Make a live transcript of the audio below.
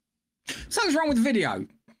Something's wrong with the video.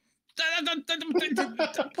 Oh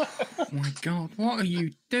my God, what are you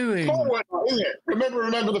doing? Isn't it?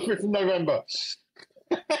 Remember the 5th of November.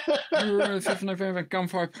 Remember the 5th of November,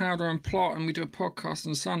 gunfire, powder and plot, and we do a podcast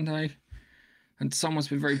on Sunday. And someone's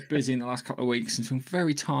been very busy in the last couple of weeks and feeling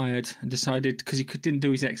very tired and decided, because he didn't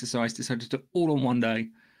do his exercise, decided to do it all on one day.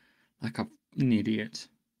 Like an idiot.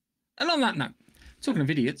 And on that note, talking of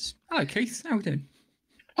idiots, hello Keith, how are we doing?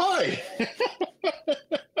 Hi.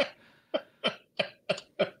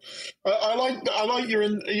 I like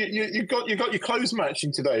you got your clothes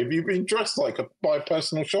matching today. Have you been dressed by a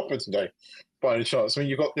personal shopper today, by any chance? I mean,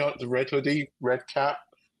 you got the red hoodie, red cap,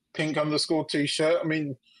 pink underscore t-shirt. I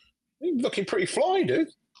mean, you're looking pretty fly, dude.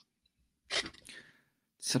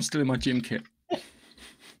 So I'm still in my gym kit.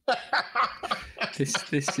 This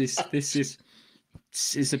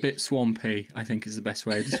is a bit swampy, I think is the best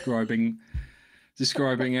way of describing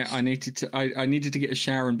it. I needed to get a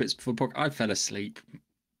shower and bits before podcast. I fell asleep.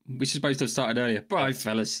 We should supposed to have started earlier, but I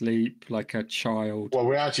fell asleep like a child. Well,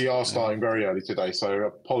 we actually are starting very early today, so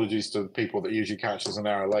apologies to the people that usually catch us an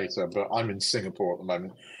hour later, but I'm in Singapore at the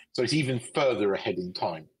moment, so it's even further ahead in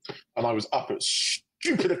time. And I was up at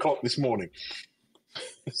stupid o'clock this morning.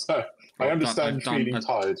 So I understand feeling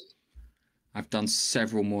tired. I've done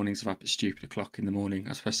several mornings of up at stupid o'clock in the morning. I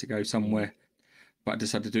was supposed to go somewhere, but I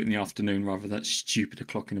decided to do it in the afternoon rather than stupid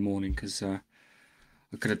o'clock in the morning because I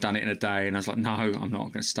could have done it in a day, and I was like, no, I'm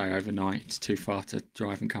not going to stay overnight. It's too far to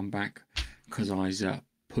drive and come back because I was a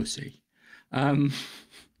pussy.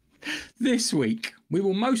 This week, we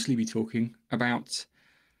will mostly be talking about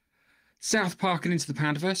South Park and Into the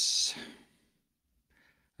Pandaverse.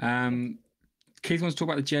 Keith wants to talk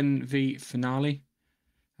about the Gen V finale.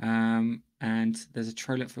 And there's a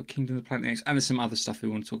trailer for Kingdom of the Planet X, and there's some other stuff we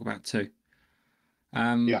want to talk about too.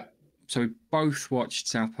 Yeah. So we both watched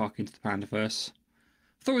South Park Into the Pandaverse. I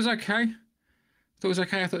thought it was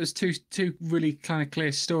okay. I thought there's two really kind of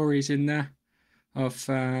clear stories in there of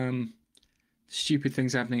stupid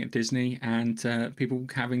things happening at Disney and people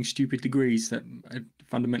having stupid degrees that are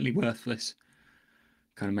fundamentally worthless.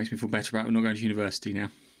 Kind of makes me feel better about not going to university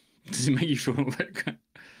now. Does it make you feel better?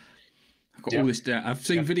 I've got all this. I've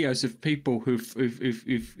seen videos of people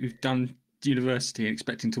who've done university and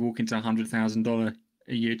expecting to walk into $100,000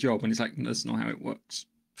 a year job, and it's like that's not how it works.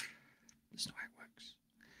 That's not how it works.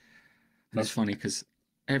 And it's funny because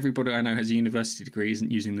everybody I know has a university degree isn't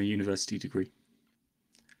using the university degree.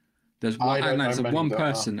 There's one. I know one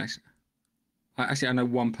person. Actually, I know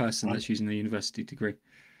one person that's using the university degree.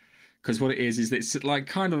 Because what it is that it's like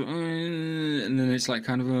kind of, and then it's like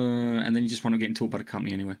kind of, and then you just want to get taught by the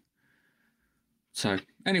company anyway. So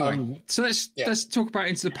anyway, so let's talk about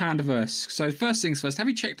Into the Pandaverse. So first things first, have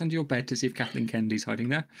you checked under your bed to see if Kathleen Kennedy's hiding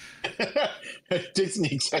there?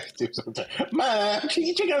 Disney executives. Man, can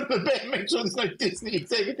you check under the bed and make sure there's no Disney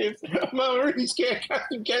executives? I'm really scared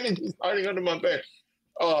Kathleen Kennedy's hiding under my bed.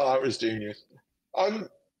 Oh, that was genius. I've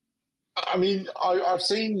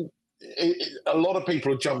seen a lot of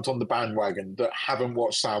people have jumped on the bandwagon that haven't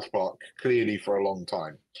watched South Park clearly for a long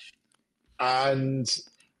time. And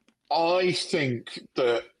I think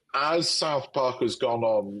that as South Park has gone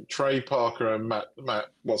on, Trey Parker and Matt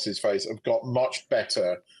what's his face, have got much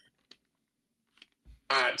better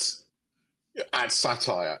at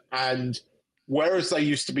satire. And whereas they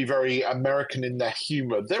used to be very American in their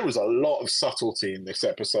humor, there was a lot of subtlety in this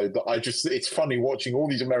episode that it's funny watching all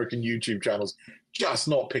these American YouTube channels just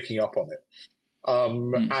not picking up on it.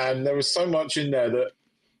 And there was so much in there that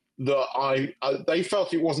they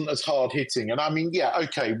felt it wasn't as hard hitting. And I mean, yeah,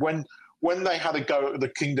 okay, when they had a go at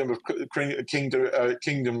the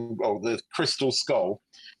the Crystal Skull,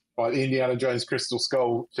 right, the Indiana Jones Crystal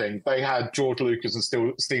Skull thing, they had George Lucas and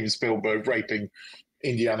Steven Spielberg raping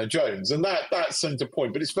Indiana Jones, and that seemed a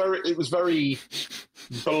point. But it was very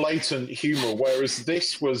blatant humor, whereas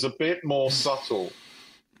this was a bit more subtle.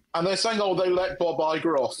 And they're saying, oh, they let Bob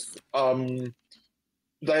Iger off.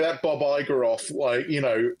 Like, you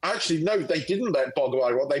know, actually, no, they didn't let Bob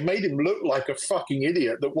Iger off. They made him look like a fucking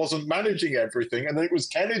idiot that wasn't managing everything. And it was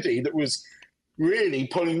Kennedy that was really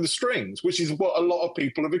pulling the strings, which is what a lot of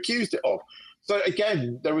people have accused it of. So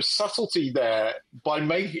again, there was subtlety there by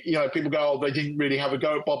making, you know, people go, oh, they didn't really have a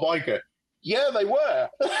go at Bob Iger. Yeah, they were.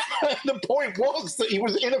 The point was that he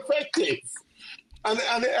was ineffective. And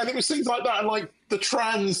it was things like that, and like the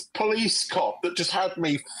trans police cop that just had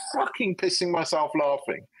me fucking pissing myself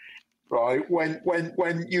laughing, right? When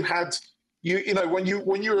you had when you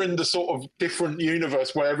were in the sort of different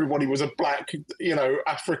universe where everybody was a black, you know,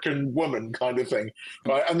 African woman kind of thing,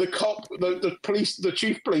 right? And the cop, the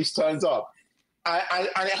chief police turns up,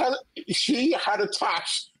 and she had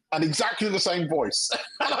attached and exactly the same voice.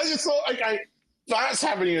 And I just thought, okay, that's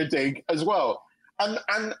having a dig as well. And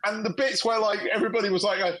the bits where like everybody was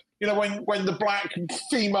like, when the black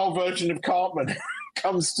female version of Cartman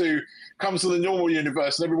comes to the normal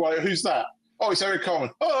universe, and everybody, who's that? Oh, it's Eric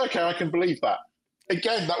Cartman. Oh, okay, I can believe that.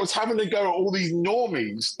 Again, that was having to go at all these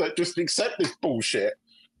normies that just accept this bullshit,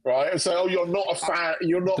 right? And say, oh, you're not a fan,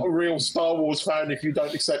 you're not a real Star Wars fan if you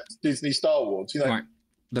don't accept Disney Star Wars. Right.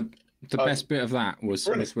 The best bit of that was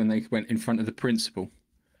when they went in front of the principal.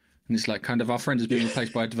 And it's like, kind of, our friend is being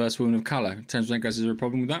replaced by a diverse woman of colour. In terms of goes, is there a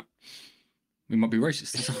problem with that? We might be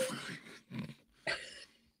racist.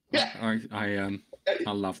 Yeah.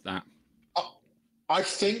 I love that. I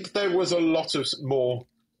think there was a lot of more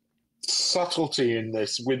subtlety in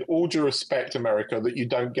this, with all due respect, America, that you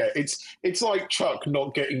don't get. It's like Chuck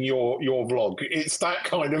not getting your vlog. It's that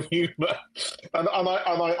kind of humor, and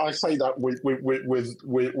I say that with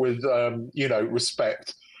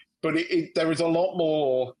respect, but there is a lot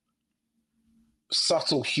more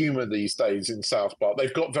subtle humor these days in South Park.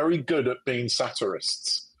 They've got very good at being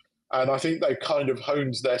satirists, and I think they've kind of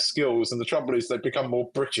honed their skills. And the trouble is they've become more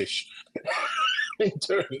British in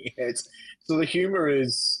doing it, so the humor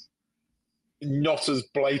is not as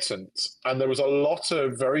blatant, and there was a lot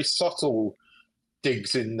of very subtle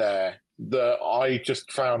digs in there that I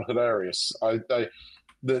just found hilarious.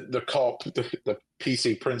 The cop, the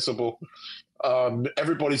PC principal,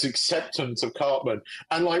 everybody's acceptance of Cartman,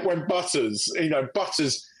 and like when Butters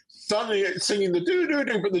suddenly singing the do do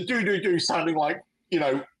do, but the do do do sounding like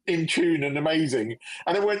in tune and amazing,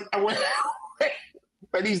 and then when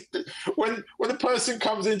the person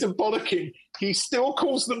comes into bollocking, he still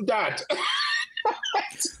calls them dad.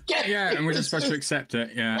 Yeah, and we're just supposed to accept it.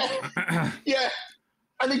 Yeah. Yeah,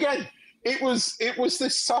 and again, it was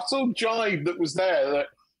this subtle jibe that was there, that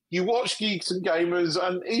you watch Geeks and Gamers,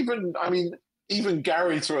 and even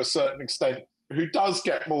Gary, to a certain extent, who does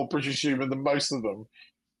get more British humour than most of them,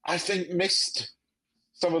 I think missed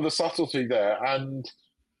some of the subtlety there, and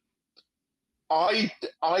I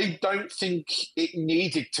don't think it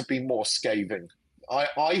needed to be more scathing.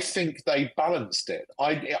 I think they balanced it.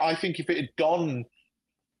 I think if it had gone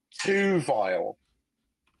too vile,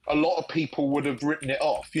 a lot of people would have written it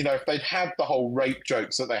off. If they'd had the whole rape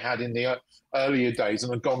jokes that they had in the earlier days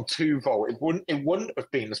and had gone too vile, it wouldn't have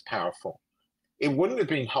been as powerful. It wouldn't have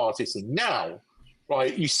been hard-hitting. Now,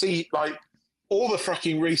 right, you see, like, all the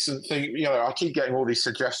fucking recent thing, I keep getting all these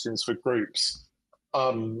suggestions for groups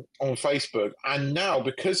on Facebook, and now,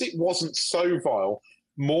 because it wasn't so vile,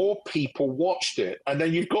 more people watched it, and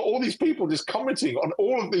then you've got all these people just commenting on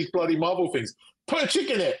all of these bloody Marvel things. Put a chick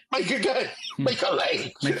in it, make it go, make a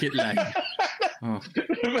leg, make it leg. Oh.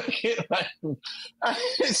 Make it leg. And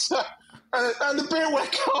the bit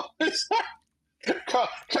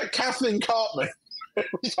where Kathleen Cartman,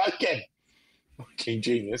 which again, fucking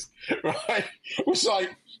genius, right? Was like,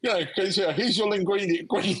 here's your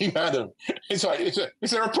linguine, madam. It's like, is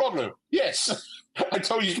there a problem? Yes. I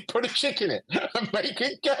told you to put a chick in it and make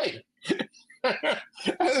it gay.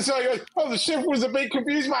 And so he goes, the chef was a bit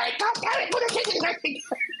confused, mate. Put a chick in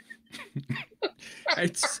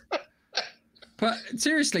it. But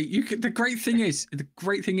seriously, the great thing is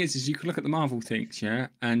you can look at the Marvel things, yeah,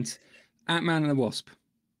 and Ant-Man and the Wasp.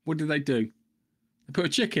 What did they do? They put a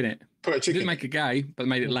chick in it. Put a chick. They didn't make it gay, but they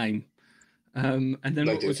made it lame. And then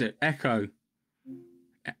what was it? Echo.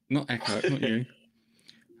 Not Echo. Not you.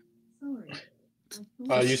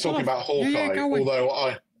 You're talking about Hawkeye, yeah,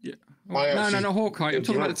 although no, not Hawkeye. I'm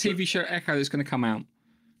talking about the TV show Echo that's going to come out.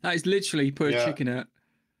 That is literally put a chick in it,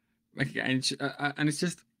 make it, and it's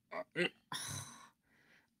just.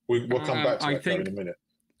 We'll come back to Echo in a minute.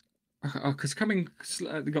 Because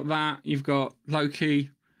they've got that. You've got Loki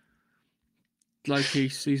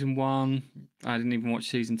season 1. I didn't even watch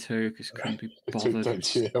season 2 because I couldn't be bothered.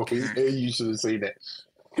 You should have seen it.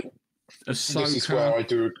 Ahsoka, this is where I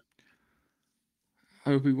do.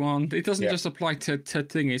 Obi-Wan. It doesn't just apply to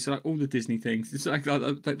things. It's like all the Disney things. It's like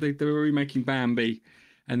they were remaking Bambi,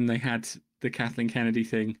 and they had the Kathleen Kennedy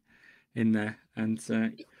thing in there. And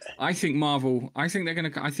I think Marvel. I think they're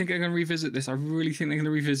gonna revisit this. I really think they're gonna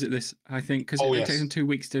revisit this. I think because it takes them 2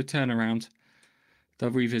 weeks to turn around. They'll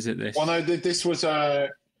revisit this. Well, no, this was so.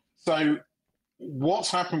 What's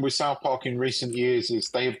happened with South Park in recent years is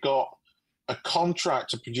they've got a contract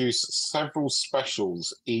to produce several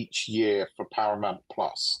specials each year for Paramount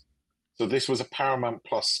Plus. So this was a Paramount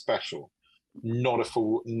Plus special, not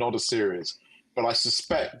a series. But I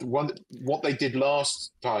suspect what they did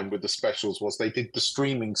last time with the specials was they did the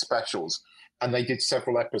streaming specials, and they did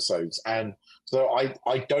several episodes. And so I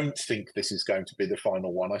don't think this is going to be the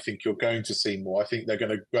final one. I think you're going to see more. I think they're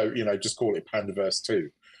going to go, just call it Pandaverse 2.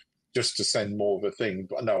 just to send more of a thing.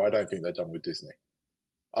 But no, I don't think they're done with Disney.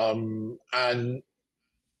 And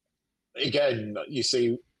again, you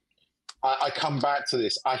see, I come back to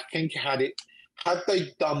this. I think had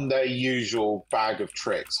they done their usual bag of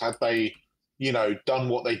tricks, had they, done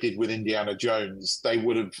what they did with Indiana Jones, they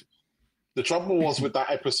would have. The trouble was with that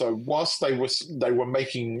episode, whilst they were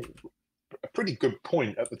making a pretty good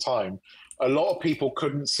point at the time, a lot of people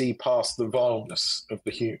couldn't see past the vileness of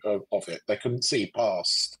it. They couldn't see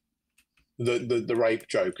past the rape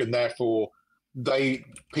joke, and therefore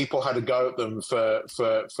people had to go at them for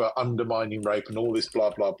undermining rape and all this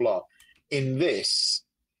blah blah blah. In this,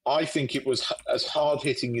 I think it was as hard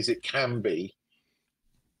hitting as it can be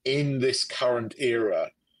in this current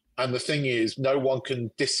era. And the thing is, no one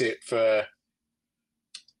can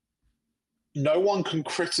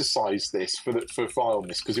criticize this for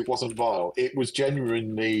vileness, because it wasn't vile. It was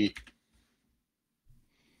genuinely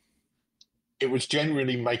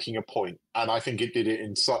making a point, and I think it did it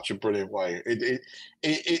in such a brilliant way.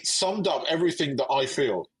 It summed up everything that I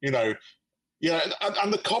feel, and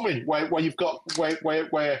the comment where you've got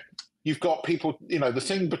you've got people, the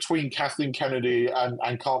thing between Kathleen Kennedy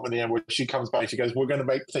and Cartman in the end, where she comes back, she goes, "We're going to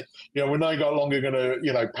make things, we're no longer going to,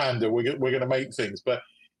 pander. We're going to make things." But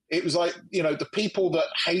it was like, the people that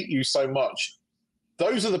hate you so much,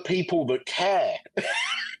 those are the people that care.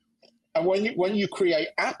 And when you create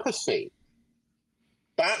apathy,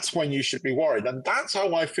 that's when you should be worried. And that's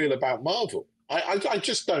how I feel about Marvel. I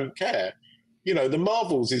just don't care. The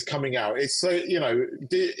Marvels is coming out. It's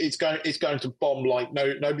it's going to bomb like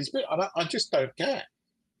nobody's been. I just don't care.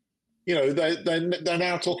 They're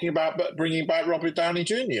now talking about bringing back Robert Downey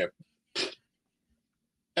Jr.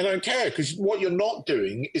 I don't care, because what you're not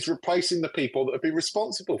doing is replacing the people that have been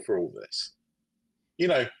responsible for all this.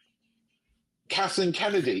 Kathleen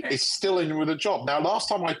Kennedy is still in with a job. Now, last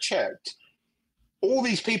time I checked, all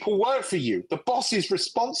these people work for you. The boss is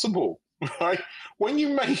responsible, right? When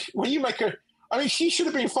you make a, I mean, she should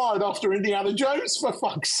have been fired after Indiana Jones, for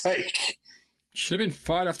fuck's sake. Should have been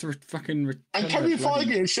fired after fucking. And Kevin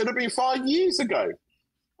Feige should have been fired years ago.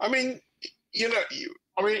 I mean,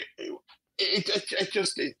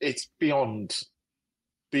 it's beyond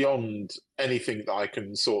anything that I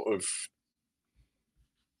can sort of.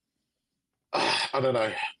 I don't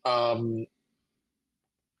know.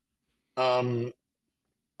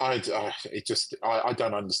 I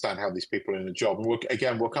don't understand how these people are in a job. And we'll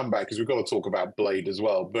come back, because we've got to talk about Blade as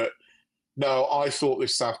well. But no, I thought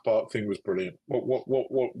this South Park thing was brilliant.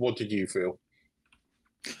 What did you feel?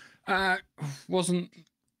 I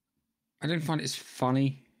didn't find it as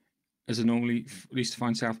funny as I normally used to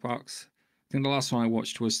find South Parks. I think the last one I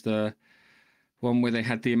watched was the one where they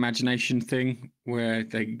had the imagination thing, where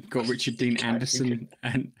they got Richard Dean Anderson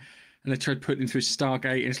and they tried putting him through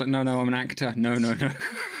Stargate, and it's like, no, I'm an actor. No.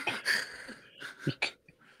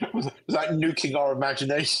 Was that nuking our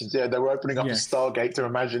imaginations? Yeah, they were opening up a Stargate to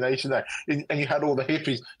imagination there. And you had all the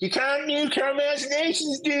hippies. You can't nuke our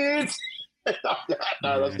imaginations, dudes!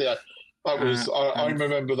 I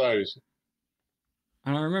remember those.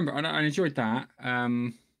 And I enjoyed that.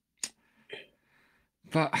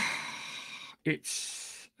 But it's...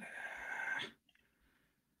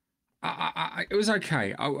 it was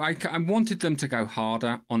okay. I wanted them to go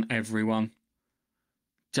harder on everyone,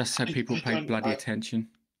 just so people paid bloody attention.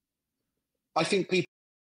 I think people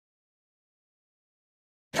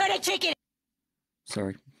put a chicken.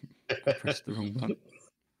 Sorry, I pressed the wrong button.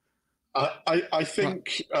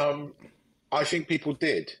 I think people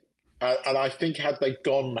did, and I think had they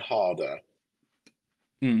gone harder,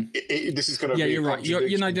 this is going to be. You're right.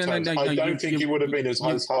 I don't think it would have been as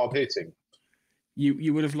hard hitting.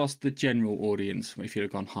 You would have lost the general audience if you'd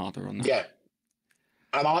have gone harder on that. Yeah,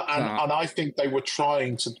 and I think they were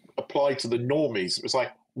trying to apply to the normies. It was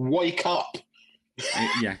like, wake up.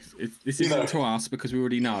 This isn't to us, because we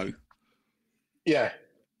already know. Yeah,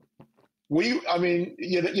 we're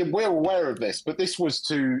aware of this, but this was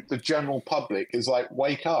to the general public. Is like,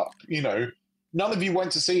 wake up. None of you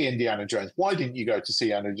went to see Indiana Jones. Why didn't you go to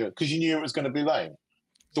see Indiana Jones? Because you knew it was going to be lame.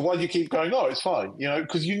 So why do you keep going? Oh, it's fine.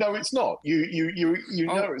 Because it's not. You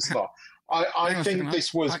know it's not. I think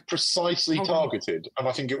this was precisely targeted, and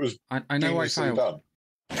I think it was. I know why it failed. Done.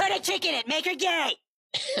 Put a chick in it. Make her gay.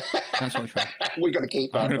 That's what I felt. We're going to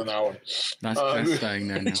keep that from now on. That's staying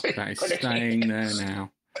there now. That is staying there now.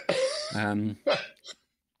 Hang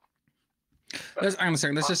on a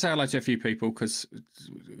second. Let's just say hello to a few people, because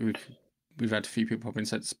we've had a few people pop in.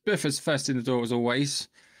 So it's Biffa's first in the door as always.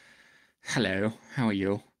 Hello, how are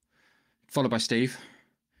you? Followed by Steve.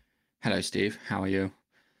 Hello, Steve. How are you?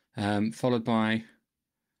 Followed by,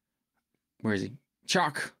 where is he?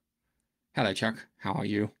 Chuck. Hello, Chuck. How are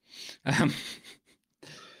you? Um,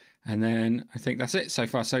 and then I think that's it so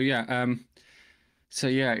far. So yeah,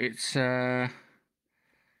 it's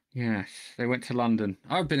yes, they went to London.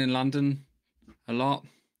 I've been in London a lot.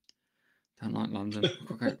 Don't like London. I've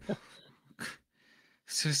got to go.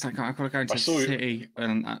 It's just like I've got to go into I the saw you. city,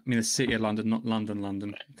 and I mean the city of London, not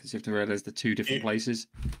London, because you have to realise they're two different places.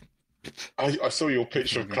 I saw your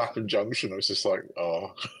picture of Clapham Junction. I was just like,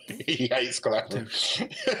 oh, he hates Clapham.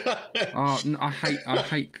 Oh, no, I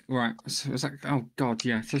hate. Right, so it was like, oh god,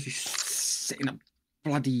 yeah, so he's sitting up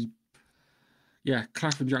bloody. Yeah,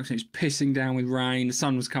 Clapham Junction. It's pissing down with rain. The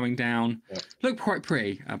sun was coming down. Yeah. Looked quite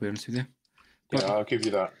pretty. I'll be honest with you. But, Yeah, I'll give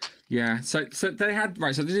you that. Yeah, so they had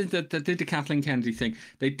right. So they did the Kathleen Kennedy thing.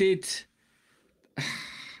 They did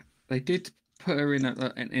put her in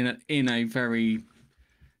a very,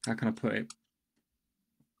 how can I put it,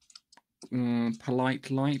 polite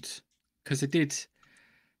light, because they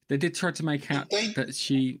did try to make out that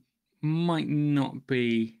she might not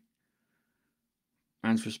be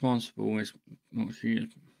as responsible as what she is.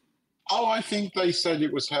 Oh, I think they said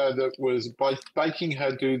it was her that was by making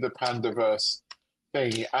her do the Pandaverse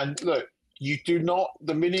thing. And look, you do not,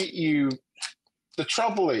 the minute you, the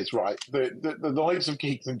trouble is, right, the likes of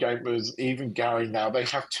Geeks and Gamers, even Gary now, they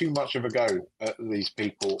have too much of a go at these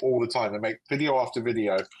people all the time. They make video after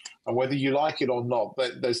video, and whether you like it or not,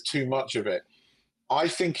 there's too much of it. I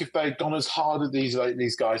think if they'd gone as hard at these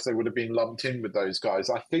guys, they would have been lumped in with those guys.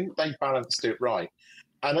 I think they balanced it right.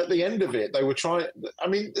 And at the end of it, they were trying. I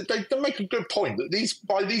mean, they make a good point that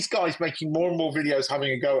these guys making more and more videos,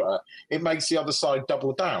 having a go at her, it makes the other side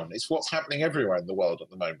double down. It's what's happening everywhere in the world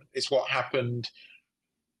at the moment. It's what happened.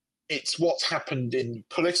 It's what's happened in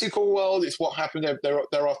political world. It's what happened.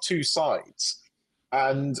 There are two sides,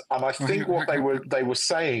 and I think what they were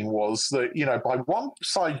saying was that, you know, by one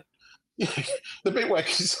side. The bit where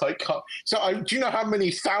it's like, so do you know how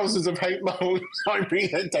many thousands of hate mails I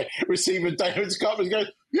receive a day? It's come and go,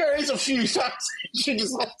 yeah, it's a few thousand. She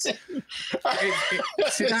just lets it.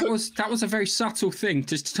 See, that was a very subtle thing,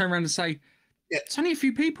 just to turn around and say, it's only a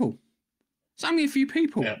few people. It's only a few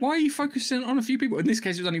people. Yeah. Why are you focusing on a few people? In this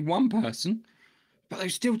case, it was only one person, but they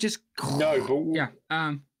still just no. But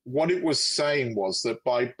yeah. What it was saying was that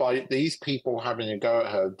by these people having a go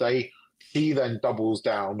at her, he then doubles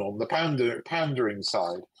down on the pandering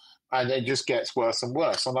side, and it just gets worse and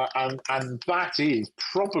worse. And that is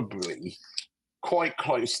probably quite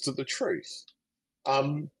close to the truth.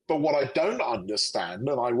 But what I don't understand,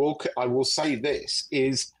 and I will say this,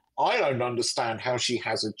 is I don't understand how she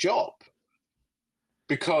has a job,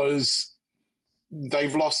 because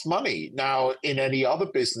they've lost money. Now, in any other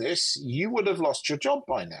business, you would have lost your job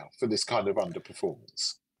by now for this kind of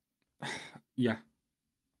underperformance. Yeah.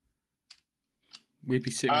 We'd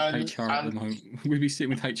be sitting with HR at the moment. We'd be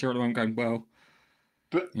sitting with HR at the moment going, well,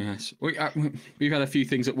 but yes. We've had a few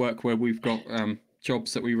things at work where we've got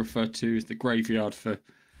jobs that we refer to as the graveyard for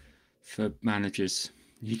managers.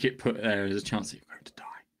 You get put there as a chance that you're going to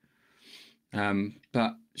die.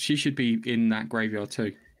 But she should be in that graveyard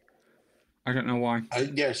too. I don't know why.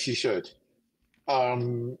 Yeah, she should.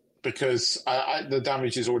 Because the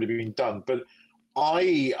damage has already been done. But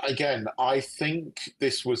I think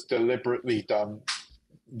this was deliberately done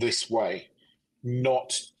this way,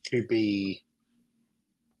 not to be.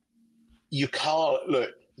 You can't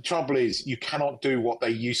look. The trouble is, you cannot do what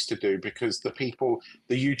they used to do, because the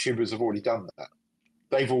YouTubers have already done that.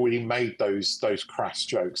 They've already made those crass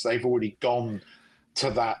jokes. They've already gone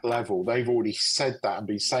to that level. They've already said that and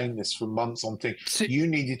been saying this for months on things. So, you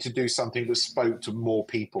needed to do something that spoke to more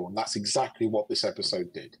people, and that's exactly what this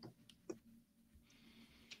episode did.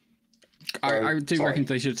 I do reckon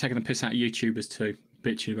they should have taken the piss out of YouTubers too,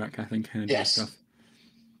 bitching about Kathleen Kennedy and stuff.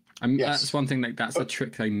 Yes. That's one thing that's a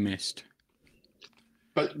trick they missed.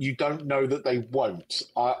 But you don't know that they won't.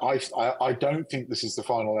 I don't think this is the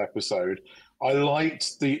final episode. I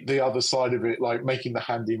liked the other side of it, like making the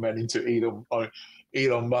handyman into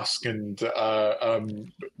Elon Musk and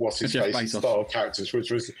what's his face style characters,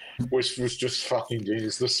 which was just fucking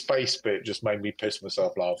genius. The space bit just made me piss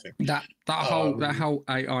myself laughing. That whole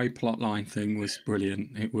AI plotline thing was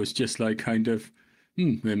brilliant. It was just like kind of,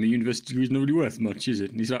 then the university is not really worth much, is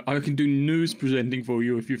it? And he's like, I can do news presenting for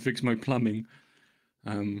you if you fix my plumbing.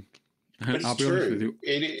 But I'll be honest with you.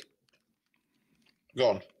 Go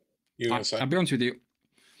on. I'll be honest with you.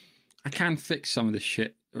 I can fix some of this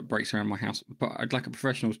shit that breaks around my house, but I'd like a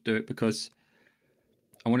professional to do it because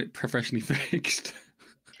I want it professionally fixed.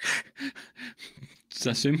 It's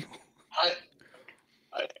that simple.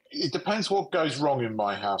 It depends what goes wrong in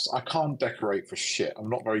my house. I can't decorate for shit. I'm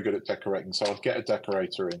not very good at decorating, so I'd get a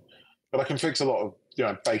decorator in. But I can fix a lot of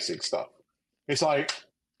basic stuff. It's like,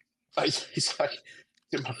 it's like,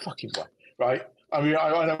 get my fucking way, right? I mean,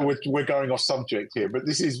 I know we're going off subject here, but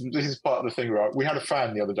this is part of the thing, right? We had a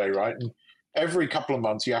fan the other day, right? And every couple of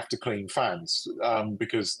months you have to clean fans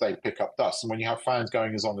because they pick up dust. And when you have fans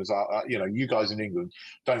going as long as you guys in England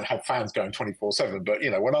don't have fans going 24/7, but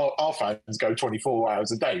when our fans go 24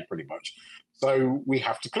 hours a day, pretty much. So we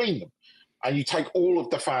have to clean them. And you take all of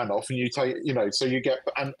the fan off, and you take, so you get,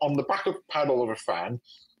 and on the back of the panel of a fan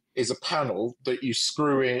is a panel that you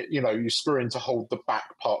screw in, you screw in to hold the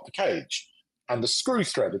back part of the cage. And the screw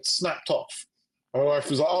thread had snapped off. And my wife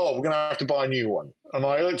was like, "Oh, we're going to have to buy a new one." And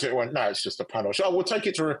I looked at it and went, "No, it's just a panel." She said, "Oh, we'll take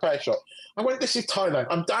it to a repair shop." I went, "This is Thailand.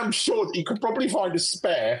 I'm damn sure that you could probably find a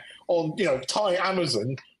spare on, Thai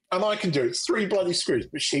Amazon, and I can do it. It's 3 bloody screws."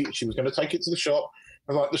 But she was going to take it to the shop.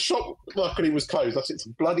 And like, the shop luckily was closed. I said, "It's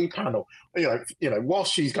a bloody panel."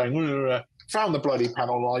 Whilst she's going, found the bloody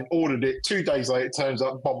panel, I ordered it. 2 days later, it turns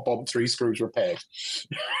up, bomb, 3 screws repaired.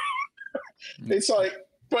 It's like,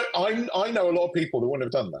 but I know a lot of people that wouldn't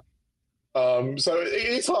have done that. So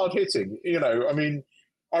it's hard hitting. I mean,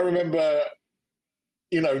 I remember,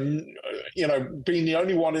 being the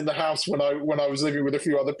only one in the house when I was living with a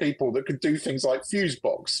few other people that could do things like fuse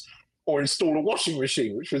box or install a washing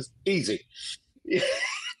machine, which was easy.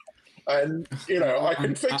 And I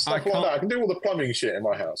can fix stuff like that. I can do all the plumbing shit in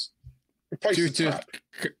my house. Due to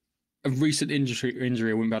a recent injury,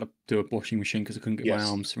 I wouldn't be able to do a washing machine because I couldn't get my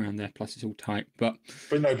arms around there. Plus, it's all tight. But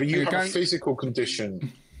you have a physical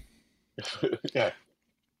condition. Yeah,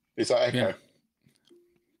 is that echo?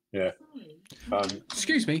 Yeah.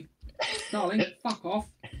 Excuse me, darling. Fuck off.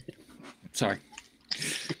 Sorry.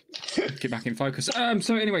 Get back in focus.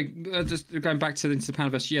 So anyway, just going back to the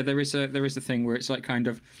Panverse, yeah, there is a thing where it's like kind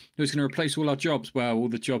of it's going to replace all our jobs. Well, all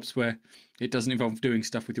the jobs where it doesn't involve doing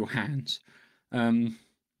stuff with your hands,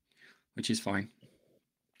 which is fine.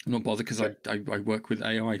 I'm not bothered because I work with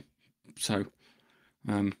AI, so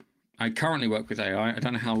I currently work with AI. I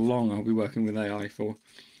don't know how long I'll be working with AI for,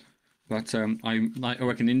 but I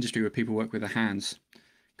work in an industry where people work with their hands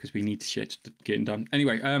because we need shit getting done.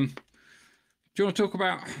 Anyway, do you want to talk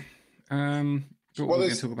about? What we're going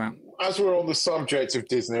to talk about? As we're on the subject of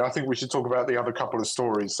Disney, I think we should talk about the other couple of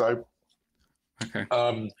stories. So, okay.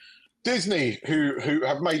 Disney, who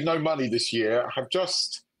have made no money this year, have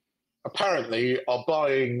just apparently are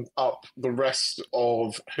buying up the rest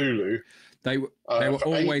of Hulu. They were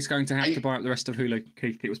always going to have to buy up the rest of Hulu,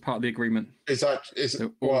 Keith. It was part of the agreement. So they're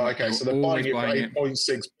buying it for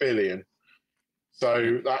 8.6 billion.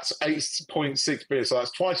 So that's 8.6 billion. So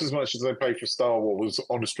that's twice as much as they pay for Star Wars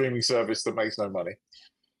on a streaming service that makes no money.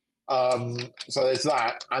 So there's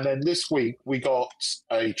that. And then this week we got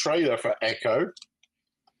a trailer for Echo.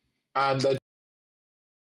 And put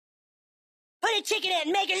a chicken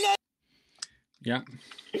in, make a leg. Yeah.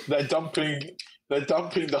 They're dumping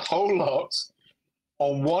the whole lot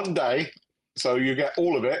on one day. So you get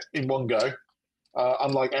all of it in one go,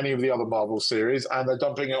 unlike any of the other Marvel series. And they're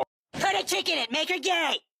dumping it on. Put a chicken in, make her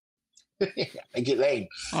gay. Make it lame.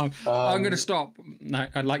 I'm going to stop. No,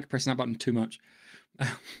 I like pressing that button too much.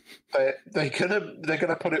 They're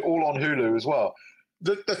gonna put it all on Hulu as well.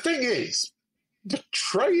 The thing is, the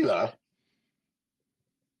trailer's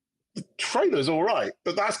all right,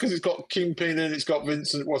 but that's because it's got Kingpin and it's got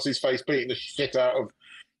Vincent, what's his face, beating the shit out of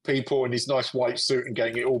people in his nice white suit and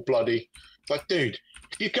getting it all bloody. It's like, dude,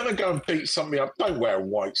 if you're gonna go and beat somebody up, don't wear a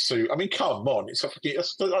white suit. I mean, come on,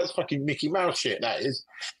 that's fucking Mickey Mouse shit. That is.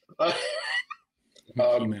 Mickey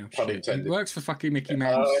Mouse pun intended. It works for fucking Mickey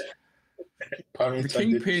Mouse. The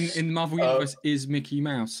Kingpin in the Marvel Universe is Mickey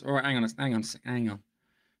Mouse. All right, hang on.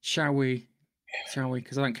 Shall we?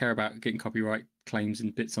 Because I don't care about getting copyright claims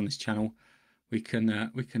and bits on this channel. We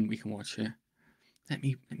can watch here. Let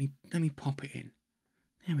me pop it in.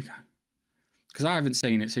 There we go. Because I haven't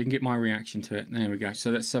seen it, so you can get my reaction to it. There we go. So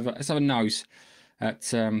let's have a nose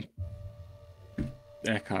at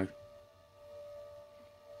Echo.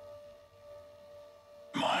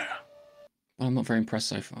 Maya. Well, I'm not very impressed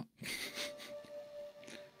so far.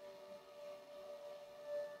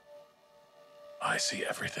 I see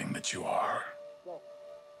everything that you are.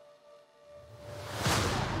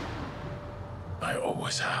 I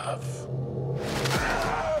always have.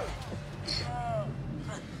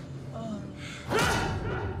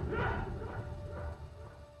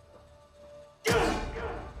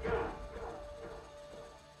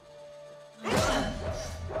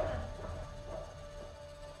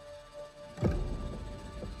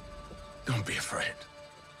 Don't be afraid.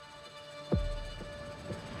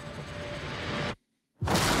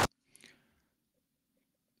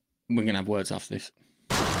 We're going to have words after this.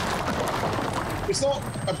 It's not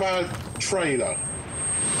a bad trailer.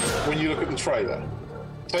 when you look at the trailer,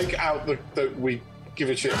 take out that we give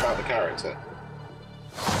a shit about the character.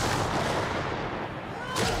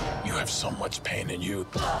 You have so much pain in you.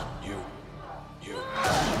 You.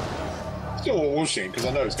 Still watching because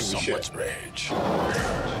I know it's going to So be shit. much rage.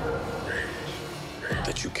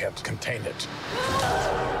 That you can't contain it.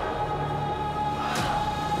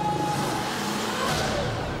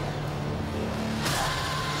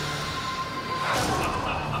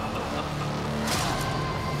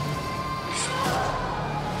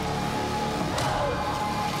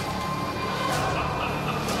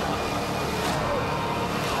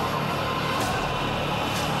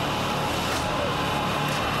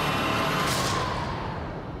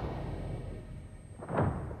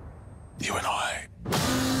 You and I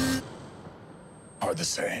are the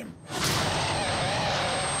same.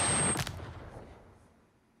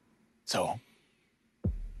 So,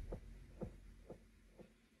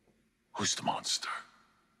 who's the monster?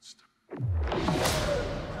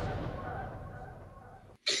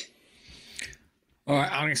 All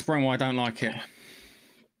right, I'll explain why I don't like it.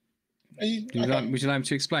 Would you like me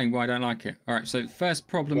to explain why I don't like it? All right, so the first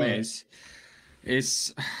problem is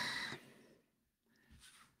it's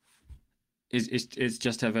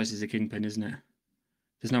just her versus the Kingpin, isn't it?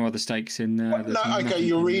 There's no other stakes in there. Well, no, okay,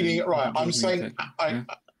 you're reading it right. I'm saying,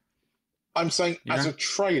 I'm saying as a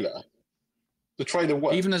trailer, the trailer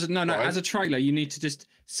works. Even as right? as a trailer, you need to just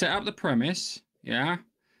set up the premise,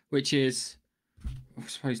 which is, I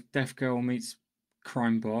suppose, Deaf Girl meets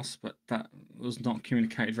crime boss, but that was not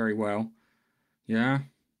communicated very well, and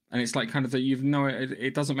it's like kind of that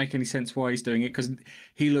it doesn't make any sense why he's doing it because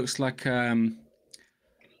he looks like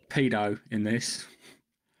pedo in this,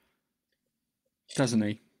 doesn't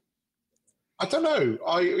he? I don't know.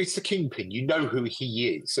 It's the Kingpin. You know who he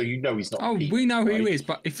is, so you know he's not. Oh, Pete, we know right? who he is,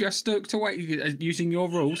 but if you're stuck to wait using your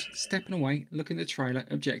rules, stepping away, looking at the trailer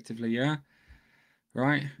objectively,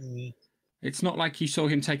 right? Mm. It's not like you saw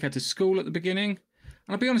him take her to school at the beginning.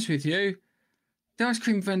 And I'll be honest with you, the ice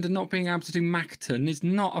cream vendor not being able to do Macton is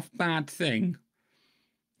not a bad thing.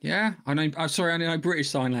 Yeah, I know. I'm sorry, I know British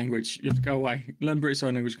Sign Language. You have to go away, learn British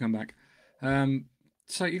Sign Language, and come back.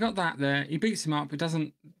 So you got that there. He beats him up. It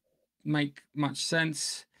doesn't make much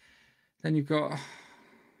sense. Then you've got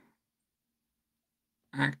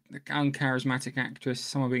uncharismatic actress,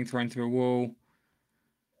 someone being thrown through a wall.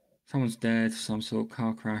 Someone's dead, some sort of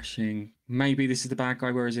car crashing. Maybe this is the bad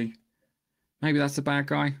guy. Where is he? Maybe that's the bad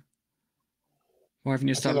guy. Why haven't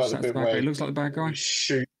you established that's the bad guy? It looks like the bad guy.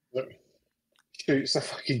 Shoots a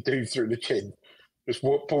fucking dude through the chin. Just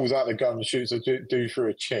pulls out the gun and shoots a dude through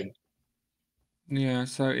a chin. Yeah,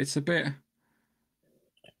 so it's a bit.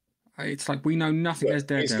 It's like we know nothing. There's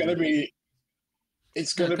Daredevil. It's going to be.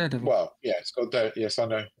 It's going to. Daredevil. Well, yeah, it's got Daredevil. Yes, I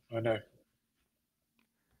know.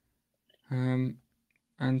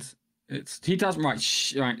 And he doesn't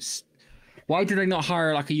right. Why did they not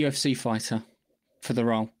hire like a UFC fighter for the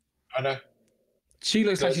role? I know. She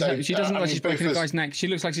looks like she doesn't look like she's breaking a guy's neck. She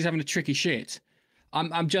looks like she's having a tricky shit.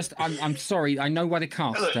 I'm sorry. I know why they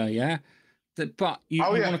cast her, but you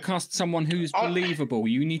want to cast someone who's believable.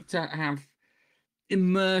 You need to have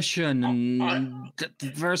immersion and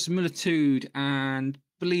verisimilitude and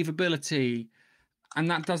believability,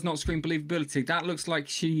 and that does not scream believability. That looks like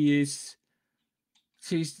she's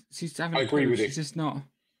having. I agree with you. She's just not.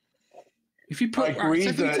 If you put,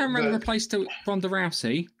 if you turn around and replace Ronda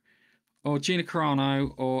Rousey or Gina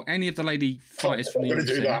Carano or any of the lady fighters from the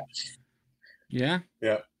UFC, yeah,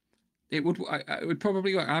 it would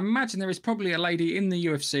probably work. I imagine there is probably a lady in the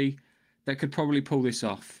UFC that could probably pull this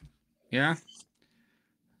off,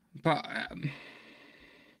 but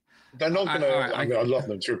they're not going to. I mean, I'd love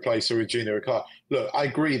them to replace her with Gina Carano. Look, I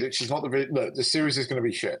agree that she's not the. Look, the series is going to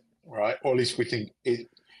be shit, right? Or at least we think it.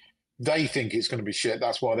 They think it's going to be shit.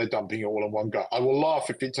 That's why they're dumping it all on one go. I will laugh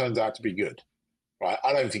if it turns out to be good, right?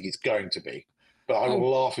 I don't think it's going to be, but I will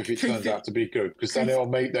laugh if it turns out to be good because then it'll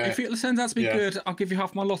make their. If it turns out to be good, I'll give you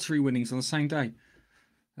half my lottery winnings on the same day.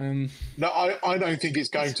 No, I don't think it's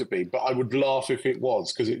going to be, but I would laugh if it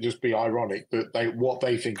was because it'd just be ironic that what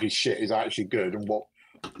they think is shit is actually good, and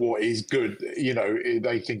what is good,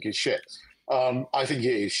 they think is shit. I think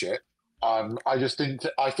it is shit. I just didn't.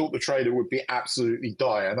 I thought the trailer would be absolutely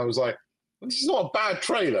dire, and I was like, "This is not a bad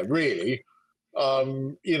trailer, really."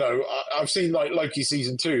 I've seen like Loki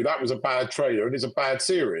season 2. That was a bad trailer, and it's a bad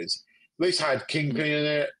series. This had Kingpin in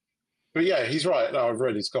it, but yeah, he's right. No, I've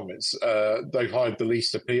read his comments. They've hired the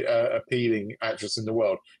least appealing actress in the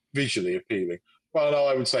world, visually appealing. Well, no,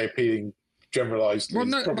 I would say appealing generalized. Well,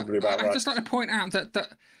 no, probably about right. I'd just like to point out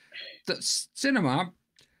that cinema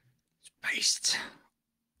is based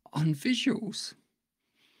on visuals,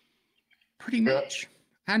 pretty much.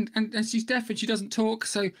 and she's deaf and she doesn't talk.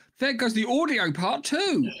 So there goes the audio part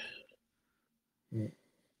too.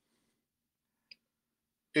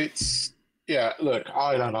 It's yeah. Look,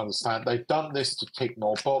 I don't understand. They've done this to tick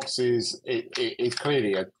more boxes. It's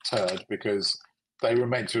clearly a turd because they were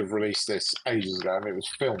meant to have released this ages ago. I mean, it was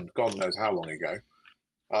filmed God knows how long ago.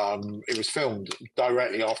 It was filmed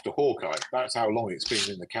directly after Hawkeye. That's how long it's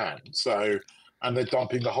been in the can. So, and they're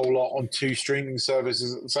dumping the whole lot on 2 streaming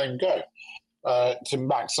services at the same go to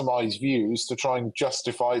maximize views to try and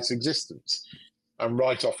justify its existence and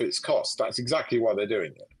write off its costs. That's exactly why they're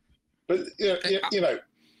doing it. But you know,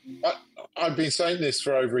 I've been saying this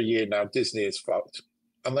for over a year now. Disney is fucked,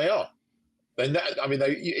 and they are. I mean,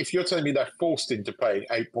 if you're telling me they're forced into paying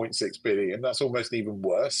 8.6 billion, that's almost even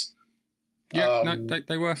worse. Yeah, no,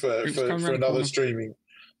 they were for another streaming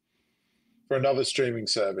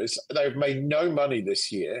service. They've made no money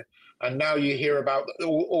this year, and now you hear about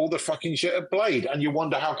all the fucking shit at Blade, and you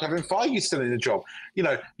wonder how Kevin Feige's still in the job. You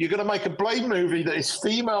know, you're going to make a Blade movie that is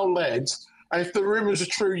female led, and if the rumors are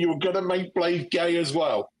true, you're going to make Blade gay as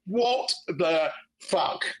well. What the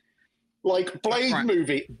fuck? Like, Blade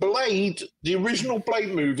movie, Blade, the original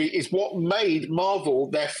Blade movie is what made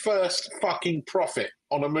Marvel their first fucking profit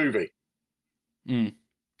on a movie.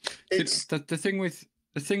 It's the thing with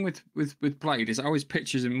Blade is I always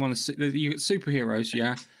pictures him you got superheroes,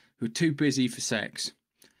 yeah, who are too busy for sex.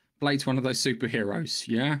 Blade's one of those superheroes,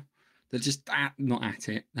 yeah. They're just not at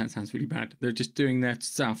it. That sounds really bad. They're just doing their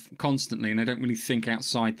stuff constantly, and they don't really think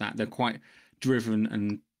outside that. They're quite driven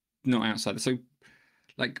and not outside. So,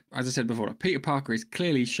 like as I said before, Peter Parker is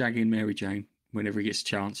clearly shagging Mary Jane whenever he gets a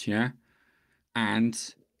chance, yeah,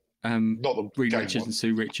 and. Not the Reed Richards and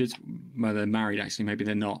Sue Richards. Well, they're married actually. Maybe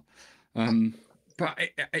they're not. But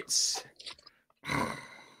it's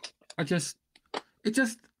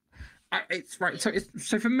right.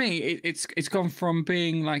 So for me, it's gone from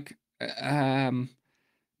being like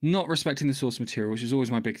not respecting the source material, which is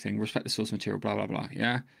always my big thing. Respect the source material, blah blah blah.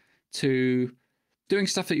 Yeah, to doing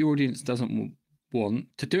stuff that your audience doesn't want,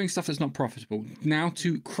 to doing stuff that's not profitable. Now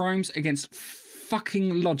to crimes against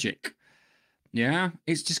fucking logic. Yeah,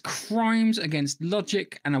 it's just crimes against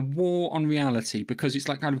logic and a war on reality because it's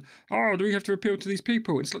like kind of, oh, do we have to appeal to these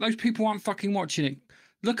people? It's like those people aren't fucking watching it.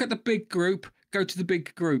 Look at the big group, go to the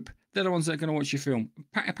big group. They're the ones that are going to watch your film.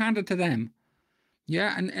 Pander to them.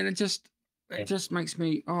 Yeah, and it just makes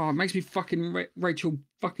me, it makes me fucking Rachel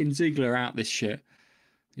fucking Ziegler out this shit.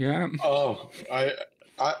 Yeah. Oh,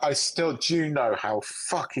 I still do know how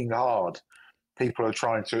fucking hard people are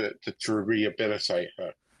trying to rehabilitate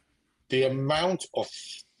her. The amount of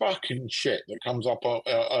fucking shit that comes up on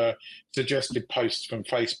suggested posts from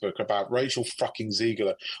Facebook about Rachel fucking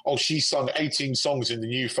Ziegler. Oh, she sung 18 songs in the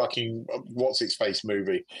new fucking What's-Its-Face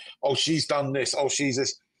movie. Oh, she's done this. Oh, she's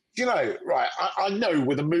this. You know, right, I know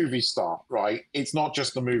with a movie star, right, it's not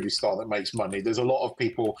just the movie star that makes money. There's a lot of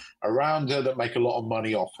people around her that make a lot of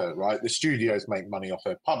money off her, right? The studios make money off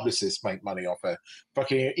her. Publicists make money off her.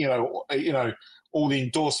 Fucking, you know, all the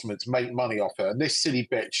endorsements make money off her. And this silly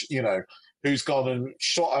bitch, you know, who's gone and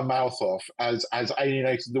shot her mouth off has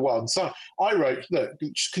alienated the world. And so I wrote, look,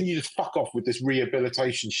 can you just fuck off with this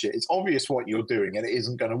rehabilitation shit? It's obvious what you're doing and it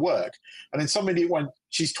isn't going to work. And then somebody went,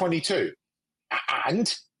 she's 22.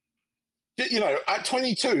 And, you know, at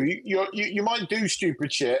 22, you might do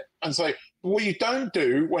stupid shit and say, what you don't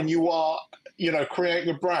do when you are, you know,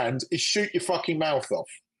 creating a brand is shoot your fucking mouth off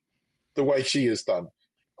the way she has done.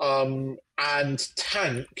 And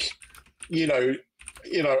tank, you know,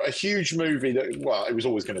 a huge movie that, well, it was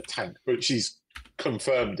always going to tank, but she's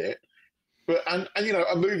confirmed it. But and you know,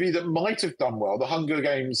 a movie that might have done well, the Hunger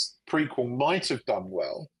Games prequel might have done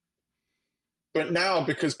well, but now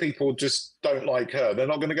because people just don't like her, they're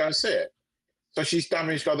not going to go and see it. So she's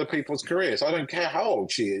damaged other people's careers. I don't care how old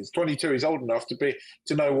she is. 22 is old enough to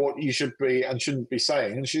know what you should be and shouldn't be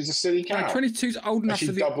saying, and she's a silly cow. 22 is old enough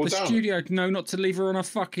for the studio to know not to leave her on her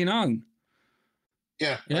fucking own.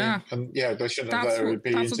 Yeah. And they shouldn't have let her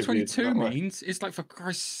be interviewed. That's what 22 means. It's like, for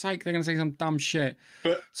Christ's sake, they're going to say some dumb shit.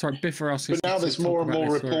 But sorry, Biff are asking. But now there's more and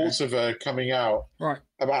more reports of her coming out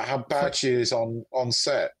about how bad she is on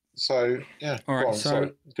set. So, yeah. All right,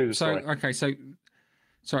 sorry.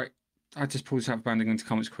 Sorry. I just pulled this out of banding into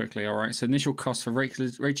comments quickly. All right. So initial costs for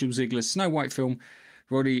Rachel Ziegler's Snow White film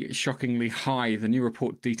were already shockingly high. The new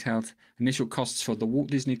report detailed initial costs for the Walt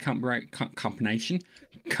Disney Company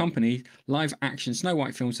live action Snow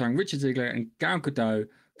White film starring Richard Ziegler and Gal Gadot.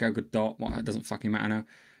 Well, it doesn't fucking matter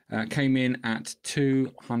now. Came in at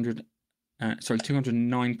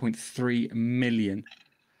 209.3 million.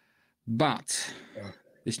 But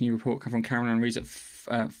this new report come from Caroline Rees at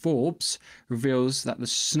Forbes reveals that the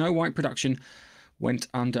Snow White production went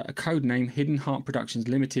under a code name Hidden Heart Productions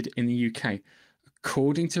Limited in the UK.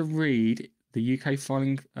 According to Reed, the UK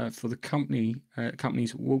filing for the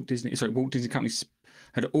company's Walt Disney Company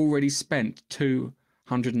had already spent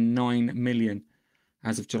 209 million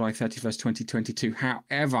as of July 31st, 2022.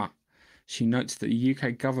 However, she notes that the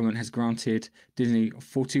UK government has granted Disney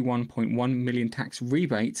 41.1 million tax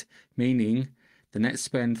rebate, meaning the net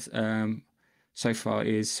spend so far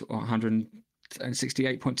is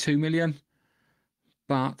 168.2 million.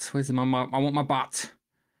 But where's I want my but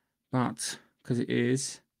because it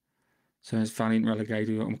is. So it's Valiant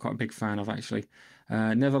Relegated, I'm quite a big fan of actually.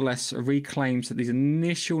 Nevertheless, reclaims that these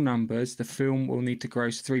initial numbers, the film will need to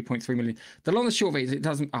gross 3.3 million. The long and short of it is it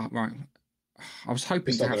doesn't. Oh, right. I was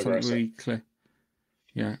hoping to have something really clear.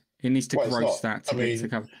 Yeah, it needs to gross that to get to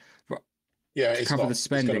cover. Yeah, to cover the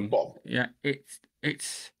spending. Yeah,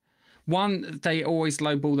 it's one. They always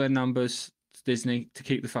lowball their numbers, Disney, to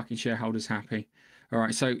keep the fucking shareholders happy. All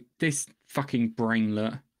right, so this fucking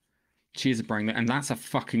brainlet. She is a brainlet, and that's a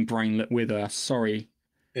fucking brainlet with her. Sorry.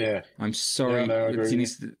 Yeah. I'm sorry. Yeah, no, I agree.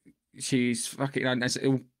 She's fucking... That's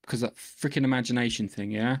because of freaking imagination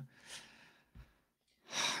thing, yeah?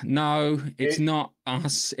 No, it's not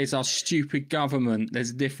us. It's our stupid government.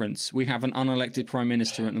 There's a difference. We have an unelected prime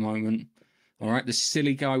minister at the moment. All right? The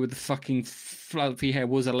silly guy with the fucking fluffy hair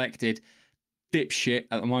was elected. Dipshit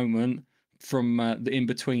at the moment from the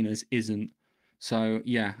in-betweeners isn't. So,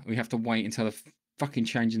 yeah, we have to wait until the fucking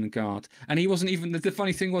changing the guard. And he wasn't even, the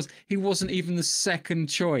funny thing was, he wasn't even the second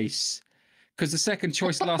choice, because the second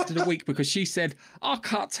choice lasted a week because she said, I'll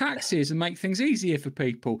cut taxes and make things easier for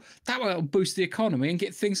people. That will boost the economy and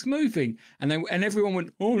get things moving. And everyone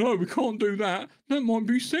went, oh no, we can't do that. That might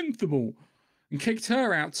be sensible. And kicked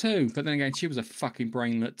her out too. But then again, she was a fucking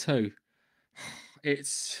brainlet too.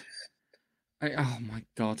 Oh my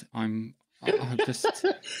God, I'm just...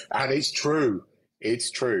 And it's true.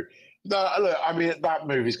 It's true. No, look, I mean, that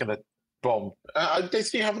movie's going to bomb.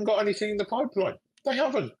 Disney haven't got anything in the pipeline. They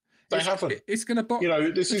haven't. It's going to bomb. You know,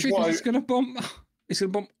 this is why it's going to bomb. It's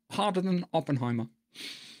going to bomb harder than Oppenheimer.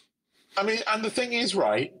 I mean, and the thing is,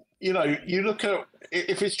 right? You know, you look at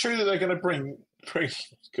if it's true that they're going to bring.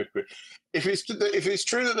 If it's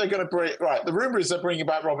true that they're going to bring, right? The rumor is they're bringing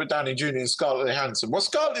back Robert Downey Jr. and Scarlett Johansson. Well,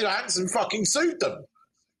 Scarlett Johansson fucking sued them,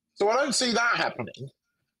 so I don't see that happening.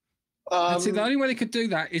 See, the only way they could do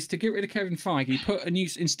that is to get rid of Kevin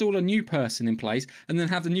Feige, install a new person in place, and then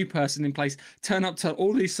have the new person in place turn up to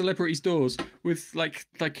all these celebrities' doors with like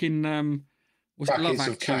in what's it, Love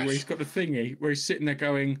Actually, where he's got the thingy, where he's sitting there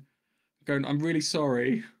going, I'm really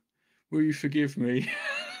sorry, will you forgive me?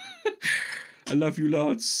 I love you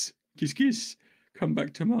lots. Kiss kiss. Come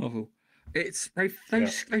back to Marvel. They've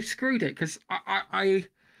screwed it because I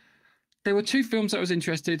there were two films that I was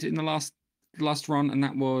interested in the last run, and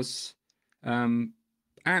that was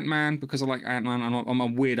Ant-Man, because I like Ant-Man. I'm a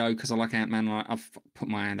weirdo because I like Ant-Man. I've put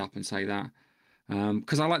my hand up and say that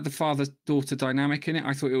because I like the father-daughter dynamic in it.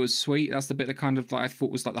 I thought it was sweet. That's the bit that kind of I thought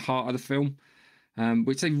was like the heart of the film,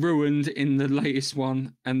 which they ruined in the latest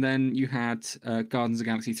one. And then you had Guardians of the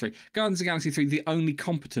Galaxy 3. Guardians of the Galaxy 3, the only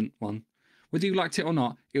competent one. Whether you liked it or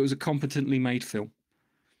not, it was a competently made film.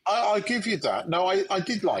 I give you that. No, I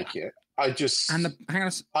did like it. And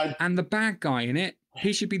the bad guy in it,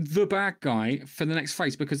 he should be the bad guy for the next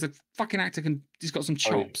phase because the fucking actor he's got some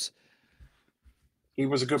chops. He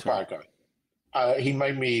was a good bad guy. He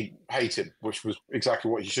made me hate him, which was exactly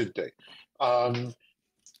what he should do.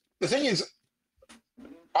 The thing is,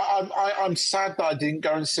 I'm sad that I didn't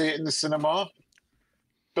go and see it in the cinema,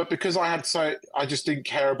 but because I just didn't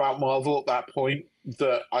care about Marvel at that point,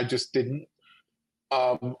 that I just didn't.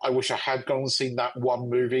 I wish I had gone and seen that one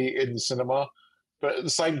movie in the cinema, but at the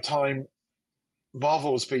same time,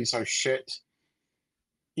 Marvel has been so shit.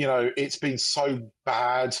 You know, it's been so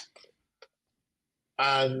bad,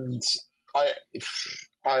 and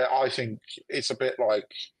I think it's a bit like,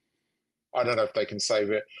 I don't know if they can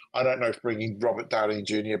save it. I don't know if bringing Robert Downey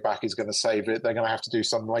Jr. back is going to save it. They're going to have to do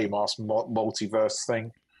some lame-ass multiverse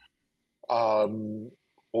thing,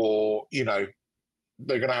 or you know,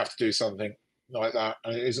 they're going to have to do something like that,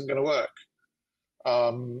 and it isn't going to work.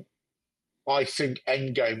 I think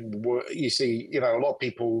Endgame, you see, you know, a lot of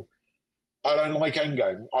people, I don't like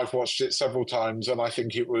Endgame. I've watched it several times, and I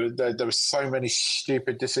think there were so many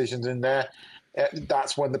stupid decisions in there.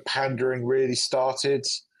 That's when the pandering really started,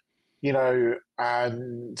 you know,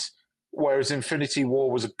 and whereas Infinity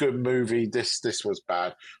War was a good movie, this was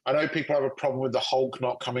bad. I know people have a problem with the Hulk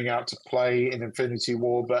not coming out to play in Infinity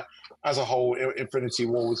War, but as a whole, Infinity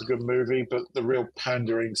War was a good movie, but the real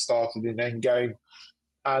pandering started in Endgame,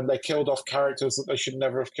 and they killed off characters that they should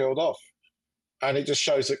never have killed off. And it just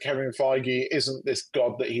shows that Kevin Feige isn't this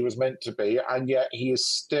god that he was meant to be, and yet he is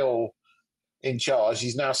still in charge.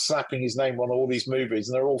 He's now slapping his name on all these movies,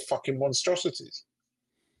 and they're all fucking monstrosities,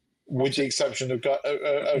 with the exception of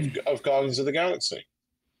Guardians of the Galaxy.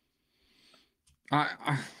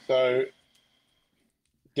 So,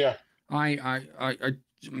 yeah. Okay,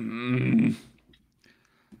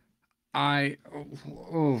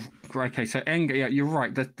 so Endgame, yeah, you're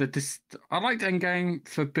right. I liked Endgame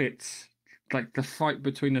for bits, like the fight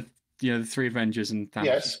between the three Avengers and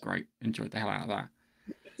Thanos is great. Enjoyed the hell out of that.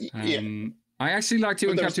 I actually liked it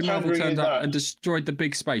when Captain Marvel turned up and destroyed the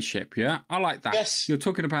big spaceship. Yeah, I like that. Yes, you're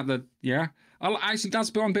talking about actually,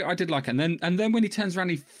 that's one bit I did like. And then when he turns around,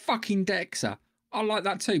 he fucking decks her. I like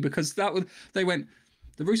that too, because the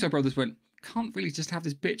Russo brothers went, can't really just have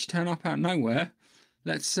this bitch turn up out of nowhere.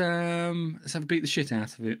 Let's have him beat the shit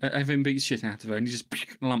out of it. Have him beat the shit out of her, and he just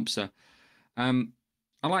lumps her.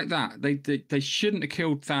 I like that. They shouldn't have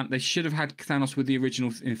killed Thanos. They should have had Thanos with the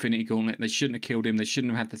original Infinity Gauntlet. They shouldn't have killed him. They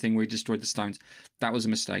shouldn't have had the thing where he destroyed the stones. That was a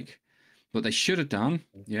mistake. What they should have done,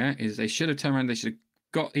 is they should have turned around. He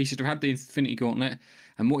should have had the Infinity Gauntlet,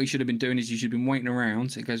 and what he should have been doing is you should have been waiting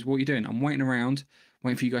around. It goes, what are you doing? I'm waiting around,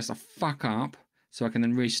 waiting for you guys to fuck up, so I can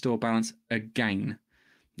then restore balance again.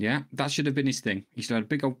 Yeah, that should have been his thing. He should have had a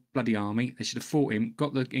big old bloody army. They should have fought him,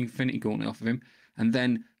 got the Infinity Gauntlet off of him, and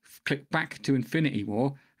then click back to Infinity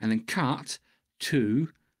War, and then cut to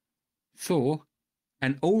Thor.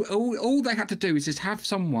 And all they had to do is just have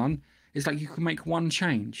someone. It's like you can make one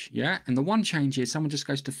change, yeah? And the one change is someone just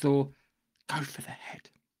goes to Thor, go for the head.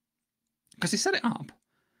 Because they set it up.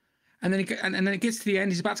 And then then it gets to the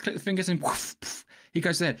end, he's about to click the fingers, and whoosh, poof, he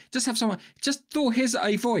goes there. Just have someone, just Thor hears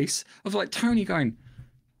a voice of like Tony going,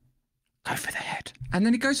 go for the head. And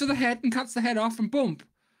then he goes for the head and cuts the head off, and boom.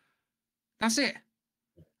 That's it.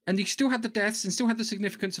 And he still had the deaths and still had the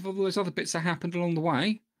significance of all those other bits that happened along the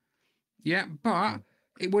way. Yeah, but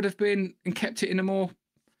it would have been and kept it in a more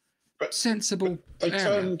sensible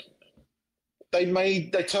area.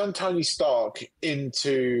 They turned Tony Stark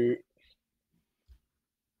into,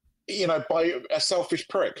 by a selfish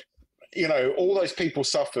prick. All those people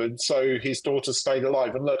suffered, so his daughter stayed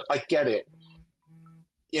alive. And look, I get it.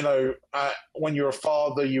 When you're a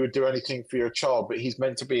father, you would do anything for your child, but he's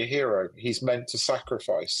meant to be a hero. He's meant to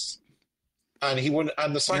sacrifice. And he wouldn't,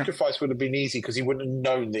 and the sacrifice would have been easy because he wouldn't have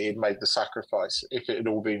known that he'd made the sacrifice if it had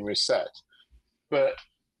all been reset. But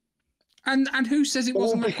and who says it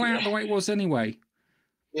wasn't going to play out the way it was anyway?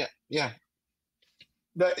 Yeah.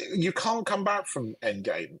 You can't come back from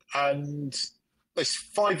Endgame, and this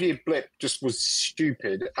 5-year blip just was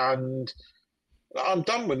stupid. And I'm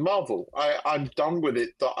done with Marvel. I'm done with it.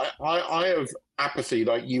 I have apathy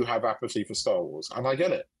like you have apathy for Star Wars, and I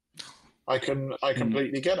get it. I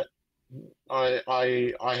completely get it.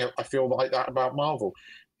 I feel like that about Marvel.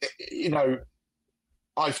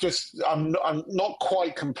 I'm not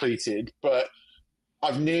quite completed, but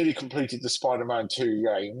I've nearly completed the Spider-Man 2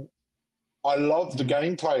 game. I love the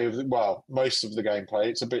gameplay most of the gameplay.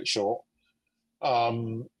 It's a bit short.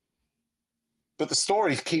 But the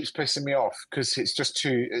story keeps pissing me off because it's just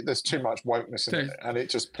there's too much wokeness in it, and it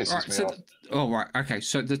just pisses me off. Right. Okay.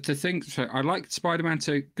 So the thing, so I like Spider-Man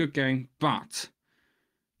 2, good game, but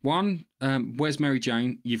one, where's Mary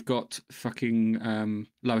Jane? You've got fucking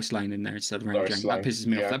Lois Lane in there instead of Mary Jane. That pisses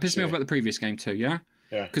me off. That pisses me off about the previous game too. Yeah.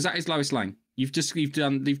 Yeah. Because that is Lois Lane. You've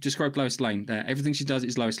described Lois Lane there. Everything she does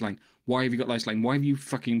is Lois Lane. Why have you got Lois Lane? Why have you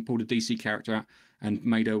fucking pulled a DC character out and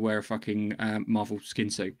made her wear a fucking Marvel skin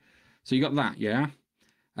suit? So you got that, yeah?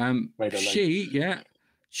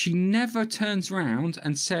 She never turns around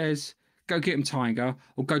and says, go get him, Tiger,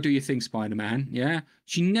 or go do your thing, Spider-Man, yeah?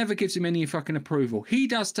 She never gives him any fucking approval. He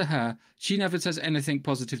does to her. She never says anything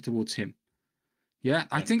positive towards him. Yeah?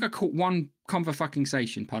 I think I caught one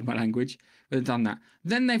conversation, pardon my language, where they've done that.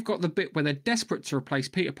 Then they've got the bit where they're desperate to replace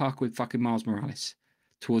Peter Parker with fucking Miles Morales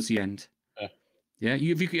towards the end. Yeah?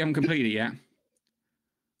 You haven't completed it yet?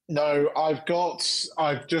 No, I've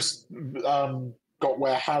just got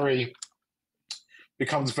where Harry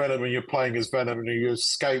becomes Venom and you're playing as Venom and you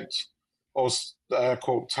escaped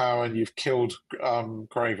Oscorp Tower and you've killed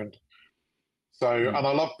Craven. So, and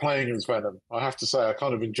I love playing as Venom. I have to say, I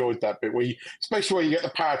kind of enjoyed that bit especially where you get the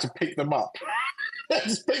power to pick them up.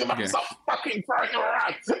 Just pick them up and start fucking throwing them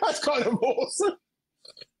around. That's kind of awesome.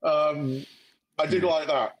 I did like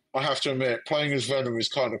that. I have to admit, playing as Venom is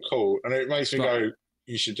kind of cool, and it makes me go,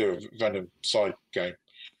 you should do a Venom side game.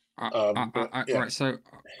 Right, so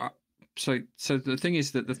the thing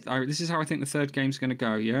is that this is how I think the third game's going to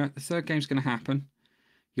go. Yeah, the third game's going to happen.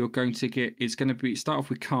 You're going to get. It's going to start off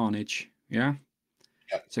with Carnage. Yeah,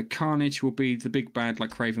 Yeah. So Carnage will be the big bad,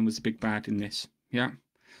 like Craven was the big bad in this. Yeah.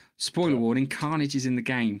 Spoiler warning: Carnage is in the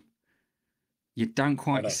game. You don't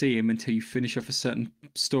quite see him until you finish off a certain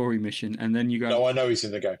story mission, and then you go. No, I know he's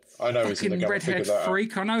in the game. I know he's in the game. Redhead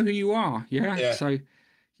freak. I know who you are. Yeah. Yeah. So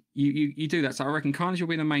you do that. So I reckon Carnage will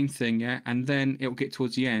be the main thing. Yeah, and then it'll get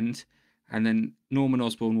towards the end, and then Norman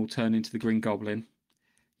Osborn will turn into the Green Goblin.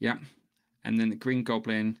 Yeah, and then the Green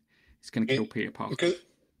Goblin is going to kill Peter Parker. Because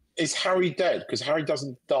is Harry dead? Because Harry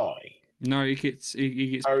doesn't die. No, he gets.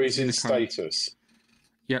 Harry's in status.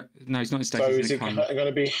 Yeah, no, he's not in status. So is it going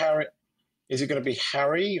to be Harry? Is it going to be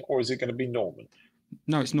Harry or is it going to be Norman?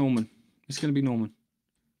 No, it's Norman. It's going to be Norman.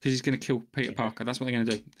 Because he's going to kill Peter Parker. That's what they're going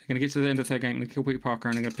to do. They're going to get to the end of their game and kill Peter Parker,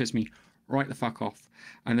 and they're going to piss me right the fuck off.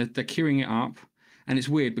 And they're queuing it up. And it's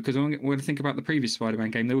weird because when I think about the previous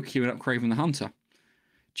Spider-Man game, they were queuing up Kraven the Hunter.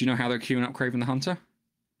 Do you know how they're queuing up Kraven the Hunter?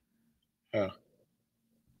 Yeah.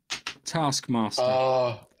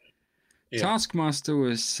 Taskmaster. Taskmaster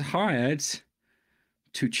was hired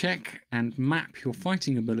to check and map your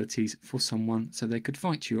fighting abilities for someone so they could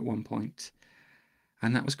fight you at one point.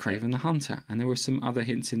 And that was Kraven the Hunter. And there were some other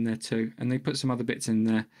hints in there too. And they put some other bits in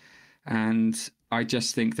there. And I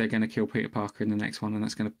just think they're going to kill Peter Parker in the next one. And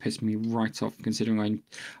that's going to piss me right off, considering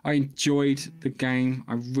I enjoyed the game.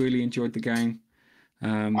 I really enjoyed the game.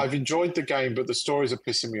 I've enjoyed the game, but the stories are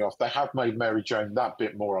pissing me off. They have made Mary Jane that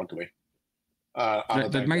bit more ugly.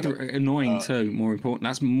 They've made her annoying too, more important.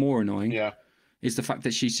 That's more annoying. Yeah. Is the fact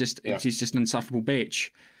that she's just an insufferable bitch.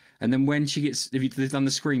 And then when she gets, have you done the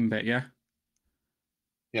Scream bit, yeah?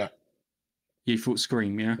 Yeah. You thought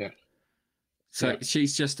Scream, yeah? Yeah. So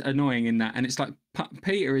she's just annoying in that. And it's like,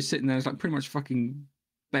 Peter is sitting there, it's like pretty much fucking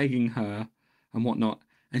begging her and whatnot.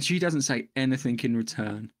 And she doesn't say anything in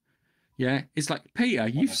return. Yeah? It's like, Peter,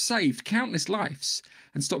 you've saved countless lives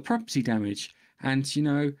and stopped property damage. And, you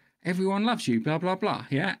know, everyone loves you, blah, blah, blah.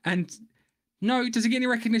 Yeah? And no, does he get any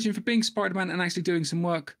recognition for being Spider-Man and actually doing some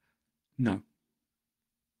work? No.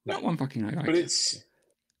 Not one fucking iota.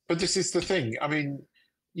 But this is the thing. I mean,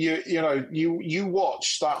 you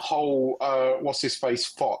watch that whole what's his face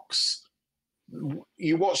Fox.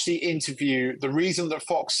 You watch the interview. The reason that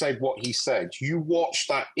Fox said what he said. You watch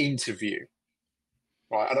that interview,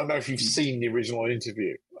 right? I don't know if you've seen the original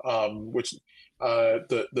interview, which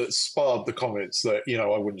that sparred the comments that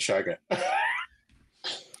I wouldn't shag it.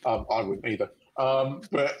 I wouldn't either.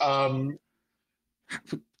 But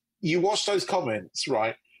you watch those comments,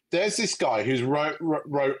 right? There's this guy who's wrote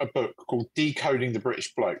a book called Decoding the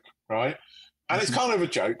British Bloke, right? And it's kind of a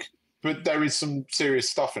joke, but there is some serious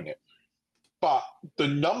stuff in it. But the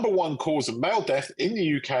number one cause of male death in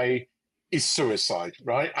the UK is suicide,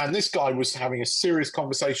 right? And this guy was having a serious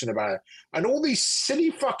conversation about it. And all these silly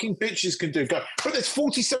fucking bitches can do go, but there's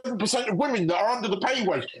 47% of women that are under the pay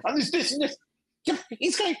wage. And there's this and this.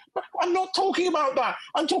 He's going, I'm not talking about that.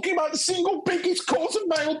 I'm talking about the single biggest cause of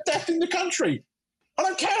male death in the country. I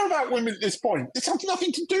don't care about women at this point. It's has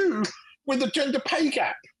nothing to do with the gender pay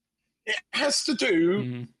gap. It has to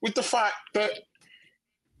do with the fact that,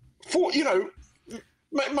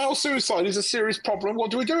 male suicide is a serious problem. What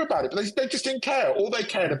do we do about it? But they just didn't care. All they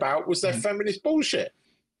cared about was their feminist bullshit.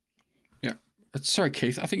 Yeah. Sorry,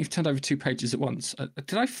 Keith. I think you've turned over 2 pages at once.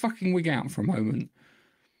 Did I fucking wig out for a moment?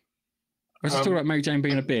 I was talking about Mary Jane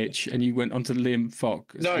being a bitch, and you went on to Liam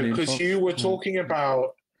Fox. No, because you were talking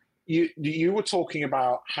about you were talking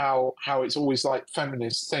about how it's always like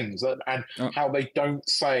feminist things and how they don't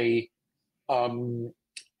say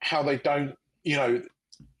how they don't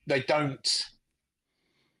they don't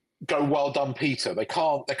go well done Peter. They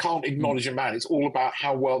can't acknowledge a man. It's all about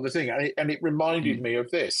how well the thing. And it reminded me of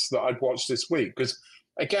this that I'd watched this week because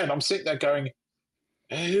again I'm sitting there going,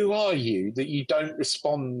 who are you that you don't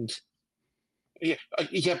respond? Yeah,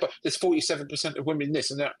 but there's 47% of women this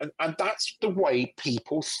and that, and that's the way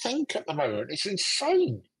people think at the moment. It's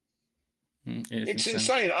insane. It's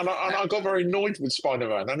insane, and I got very annoyed with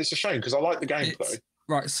Spider-Man, and it's a shame because I like the gameplay.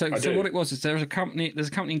 Right, so what it was is there's a company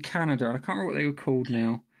in Canada, and I can't remember what they were called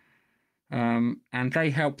now, and they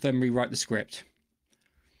helped them rewrite the script.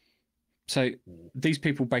 So these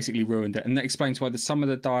people basically ruined it, and that explains why some of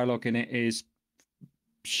the dialogue in it is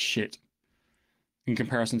shit in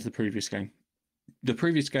comparison to the previous game. The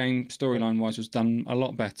previous game, storyline-wise, was done a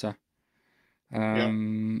lot better.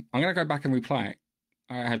 I'm going to go back and replay it.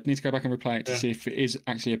 I need to go back and replay it to see if it is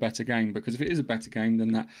actually a better game. Because if it is a better game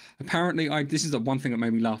than that, apparently, this is the one thing that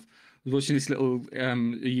made me laugh. I was watching this little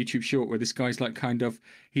YouTube short where this guy's like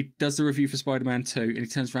he does the review for Spider-Man 2 and he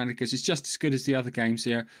turns around and goes, it's just as good as the other games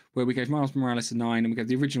here, where we gave Miles Morales a 9 and we gave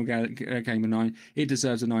the original game a 9. It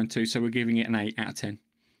deserves a 9 too, so we're giving it an 8 out of 10.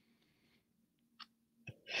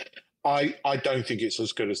 I don't think it's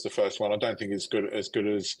as good as the first one. I don't think it's good as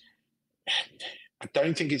I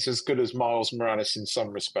don't think it's as good as Miles Morales in some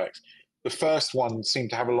respects. The first one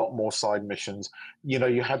seemed to have a lot more side missions. You know,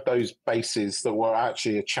 you had those bases that were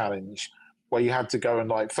actually a challenge, where you had to go and,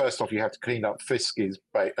 like, first off, you had to clean up Fisk's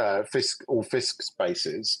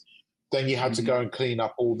bases. Then you had to go and clean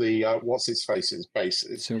up all the what's its face's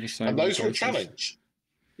bases, and those were a challenge.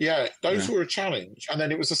 Yeah, those were a challenge. And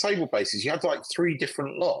then it was the Sable bases. You had like 3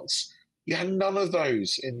 different lots. You had none of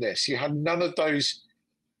those in this. You had none of those.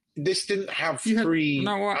 This didn't have 3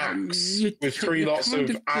 acts with 3 lots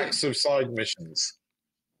of acts of side missions.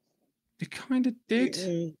 It kind of did.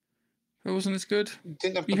 It wasn't as good.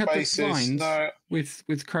 Didn't have you the had bases. The blinds no.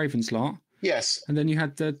 with Craven's lot. Yes. And then you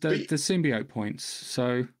had the symbiote points.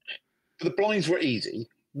 So the blinds were easy.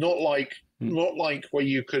 Not like where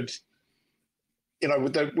you could, you know,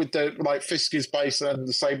 with the like Fisk's base and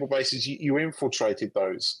the Sable bases, you infiltrated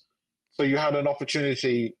those. So you had an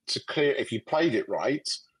opportunity to clear, if you played it right,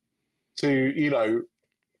 to, you know,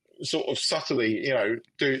 sort of subtly, you know,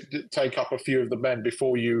 take up a few of the men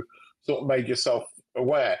before you sort of made yourself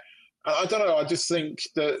aware. I don't know. I just think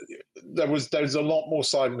that there's a lot more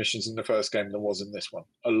side missions in the first game than was in this one.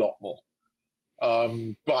 A lot more.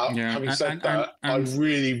 But having said that, I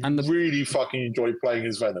really fucking enjoyed playing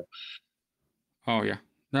as Venom. Oh yeah,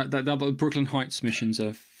 the Brooklyn Heights missions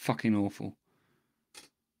are fucking awful.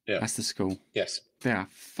 Yeah, that's the school. Yes, they are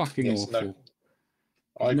fucking awful. No.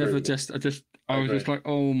 I was just like,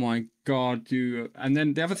 oh my god, And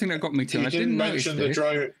then the other thing that got me to, I didn't mention the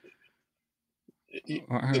drone.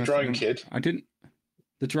 The drone kid. I didn't.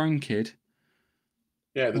 The drone kid.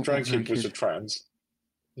 Yeah, the drone kid was a trans.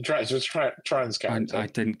 The trans was trans character. I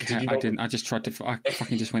didn't care. I didn't. I just tried to. I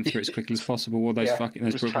fucking just went through it as quickly as possible. All those fucking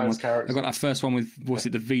those Brooklyn ones. I got that first one with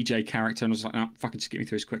the VJ character, and I was like, no, fucking just get me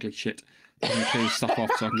through as quickly. Shit, I'm gonna clear stuff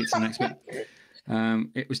off so I can get to the next bit.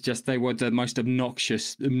 It was just they were the most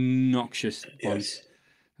obnoxious ones. Yes.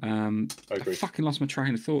 I fucking lost my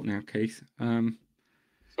train of thought now, Keith.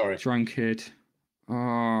 Sorry. Drone kid.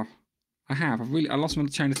 Oh, I lost my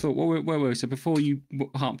chain of thought. Where were we? So before you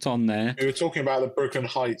hopped on there, we were talking about the Brooklyn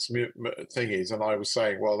Heights thingies, and I was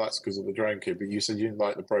saying, well, that's because of the drone kid. But you said you didn't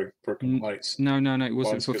like the Brooklyn Heights. No, it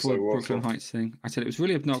wasn't before the Brooklyn Heights thing. I said it was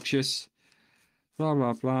really obnoxious. Blah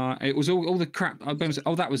blah blah. It was all the crap.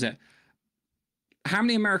 Oh, that was it. How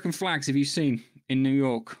many American flags have you seen in New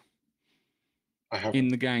York? I haven't. In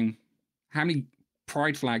the game. How many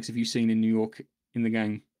pride flags have you seen in New York in the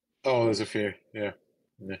game? Oh, there's a few. Yeah.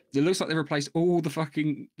 It looks like they've replaced all the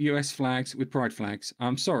fucking US flags with pride flags.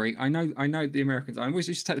 I'm sorry. I know the Americans. I always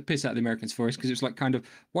used to take the piss out of the Americans for us because it's like kind of,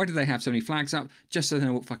 why do they have so many flags up? Just so they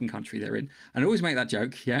know what fucking country they're in. And I always make that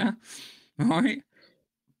joke, yeah? All right?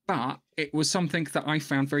 But it was something that I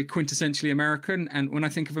found very quintessentially American. And when I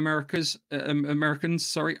think of Americans,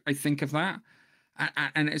 I think of that.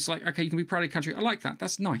 And it's like, okay, you can be proud of your country. I like that.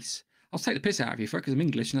 That's nice. I'll take the piss out of you for it because I'm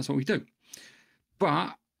English and that's what we do.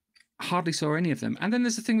 But hardly saw any of them. And then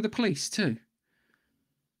there's the thing with the police too.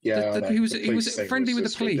 Yeah, he was friendly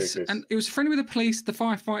with the police, ridiculous. And it was friendly with the police, the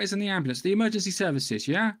firefighters, and the ambulance, the emergency services.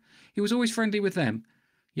 Yeah, he was always friendly with them.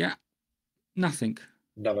 Yeah, nothing.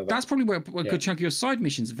 None of that. That's probably where a good chunk of your side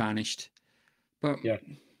missions vanished. But that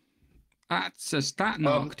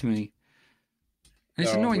knocked me. And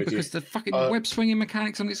it's annoying because the fucking web swinging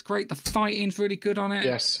mechanics on it's great. The fighting's really good on it.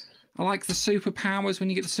 Yes. I like the superpowers. When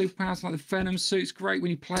you get the superpowers, like the Venom suit's great. When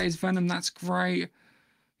you play as Venom, that's great.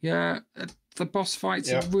 Yeah, the boss fights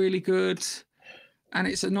are really good. And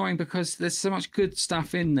it's annoying because there's so much good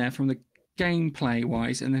stuff in there from the gameplay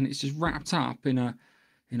wise, and then it's just wrapped up in a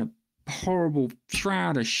horrible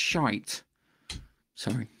shroud of shite.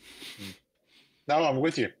 Sorry. No, I'm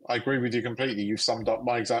with you. I agree with you completely. You've summed up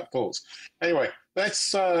my exact thoughts. Anyway,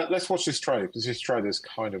 let's watch this trailer because this trailer is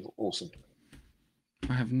kind of awesome.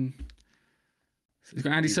 I haven't. It's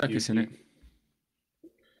got Andy Serkis in it.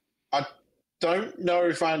 I don't know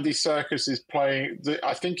if Andy Serkis is playing.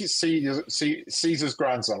 I think it's Caesar's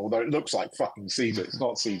grandson, although it looks like fucking Caesar. It's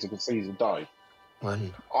not Caesar because Caesar died.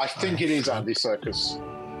 I think it is Andy Serkis,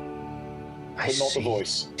 but not the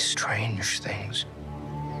voice. Strange things.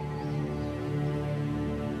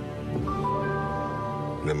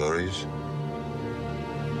 Memories?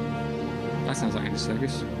 That sounds like Andy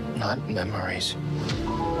Serkis. Not memories.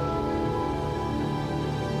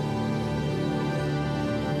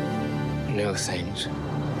 New things.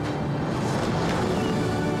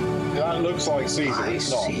 That looks like Caesar. I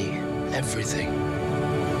it's not. see everything.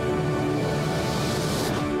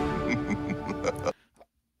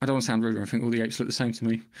 I don't want to sound rude or anything. All the apes look the same to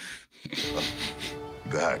me.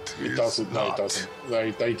 That It is doesn't. No, not it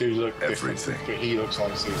doesn't. They do look different, everything. but he looks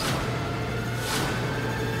like Caesar.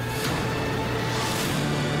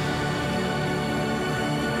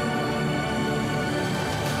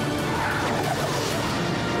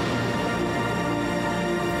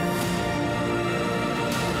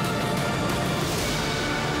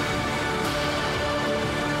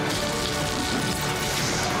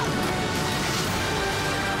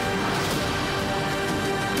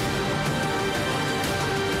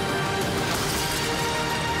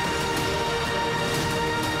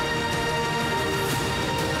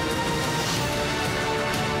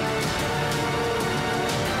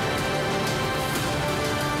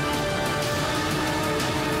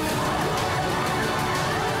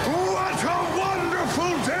 What a wonderful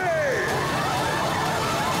day!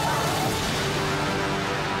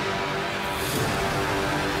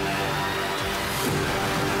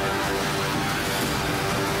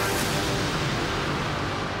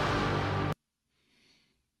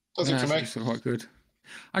 Does it Yeah, for me? it's quite good.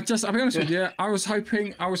 I'll be honest with you. I was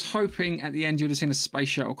hoping at the end you'd have seen a space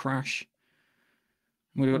shuttle crash.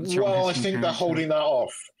 Well, I think they're holding that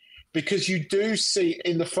off because you do see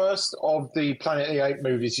in the first of the Planet of the Apes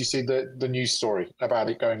movies, you see the news story about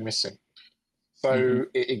it going missing. So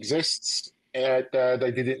it exists. They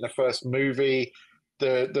did it in the first movie.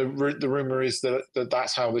 The rumor is that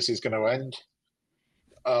that's how this is going to end.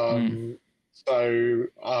 So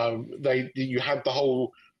you had the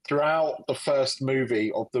whole throughout the first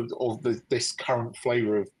movie of this current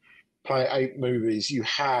flavor of Planet Ape movies. You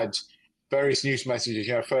had various news messages.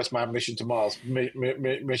 You know, first man mission to Mars,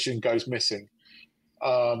 mission goes missing,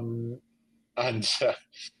 and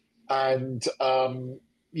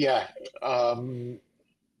yeah, I'm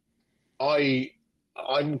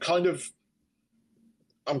kind of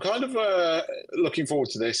looking forward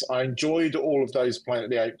to this. I enjoyed all of those Planet of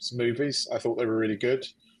the Apes movies. I thought they were really good.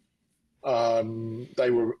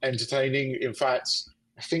 They were entertaining. In fact,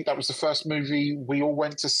 I think that was the first movie we all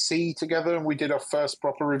went to see together, and we did our first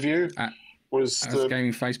proper review. Was the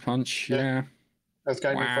Gaming Face Punch? Yeah, as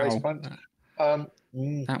Gaming Face Punch.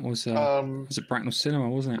 That was it Bracknell Cinema,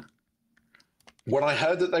 wasn't it? When I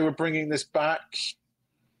heard that they were bringing this back,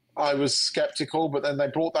 I was skeptical, but then they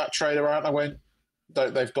brought that trailer out, and I went,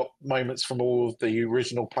 they've got moments from all of the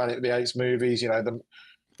original Planet of the Apes movies. You know,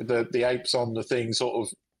 the apes on the thing sort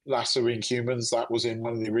of lassoing humans. That was in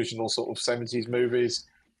one of the original sort of 70s movies.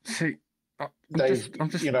 See, it's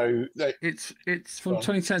from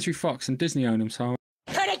 20th Century Fox and Disney own them, so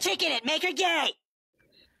Put a chick in it, make her gay.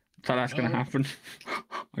 so that's going to happen.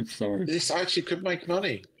 I'm sorry. This actually could make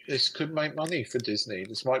money. This could make money for Disney.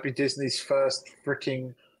 This might be Disney's first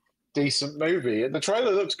freaking decent movie. And the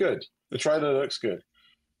trailer looks good. We'll have to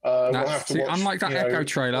watch, unlike that Echo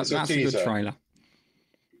trailer, that's a good trailer.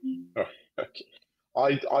 Oh, okay.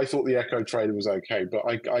 I thought the Echo trailer was okay, but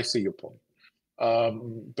I see your point.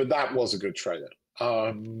 But that was a good trailer.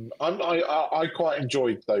 I quite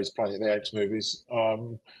enjoyed those Planet of the Apes movies.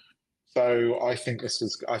 So I think this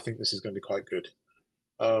is going to be quite good.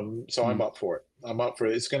 So I'm up for it.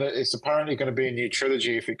 It's apparently going to be a new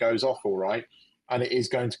trilogy if it goes off all right, and it is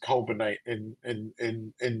going to culminate in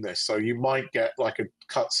this. So you might get like a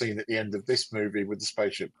cutscene at the end of this movie with the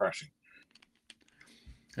spaceship crashing.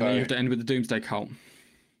 And then you have to end with the Doomsday Cult.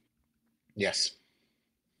 Yes.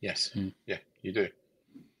 Yeah, you do.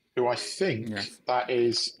 Who I think that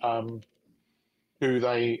is who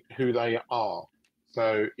they are.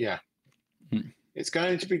 So yeah. It's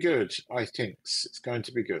going to be good, I think. It's going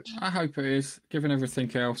to be good. I hope it is, given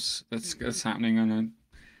everything else that's happening, and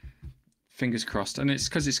fingers crossed. And it's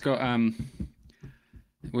because it's got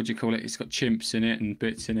what do you call it? It's got chimps in it and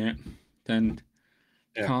bits in it. Then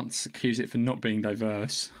can't accuse it for not being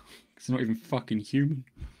diverse. It's not even fucking human.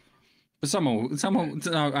 But someone.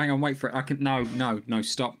 No, hang on, wait for it. No,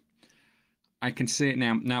 stop. I can see it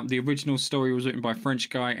now. Now, the original story was written by a French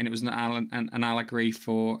guy, and it was an allegory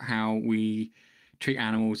for how we treat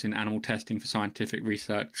animals in animal testing for scientific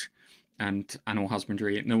research and animal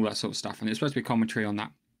husbandry and all that sort of stuff. And it's supposed to be a commentary on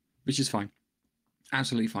that, which is fine.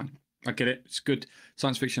 Absolutely fine. I get it. It's good.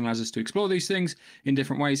 Science fiction allows us to explore these things in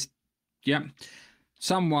different ways. Yeah.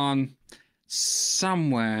 Someone,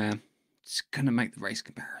 somewhere, is going to make the race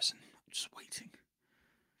comparison. I'm just waiting.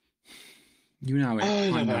 You know it.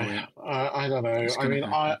 I know it. I don't know. I mean,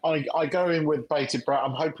 I go in with bated breath.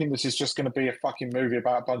 I'm hoping this is just going to be a fucking movie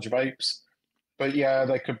about a bunch of apes. But yeah,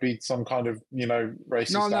 there could be some kind of,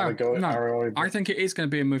 racist allegory. I think it is going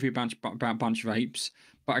to be a movie about a bunch of apes.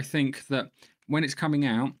 But I think that when it's coming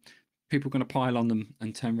out, people are going to pile on them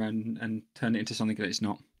and turn around and turn it into something that it's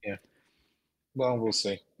not. Yeah. Well, we'll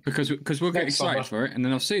see. Because we'll get Next excited summer. for it, and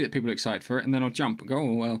then I'll see that people are excited for it, and then I'll jump and go,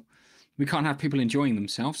 oh, well, we can't have people enjoying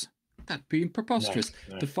themselves. That'd be preposterous.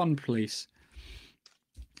 No. The fun police.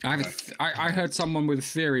 I heard someone with a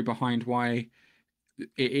theory behind why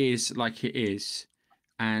it is like it is,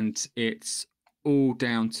 and it's all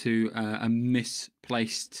down to a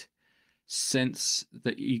misplaced sense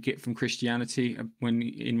that you get from Christianity when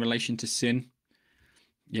in relation to sin.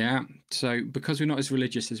 Yeah, so because we're not as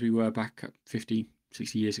religious as we were back 50,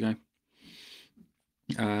 60 years ago,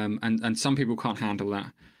 and some people can't handle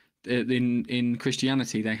that. In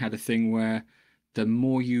Christianity, they had a thing where the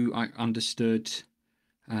more you understood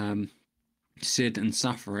sin and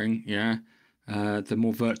suffering, the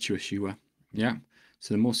more virtuous you were. Yeah,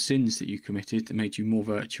 so the more sins that you committed, that made you more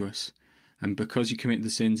virtuous. And because you committed the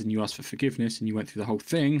sins and you asked for forgiveness and you went through the whole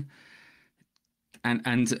thing, and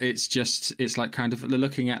it's like kind of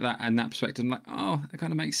looking at that and that perspective, like, oh, that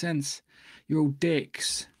kind of makes sense. You're all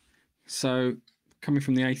dicks. So coming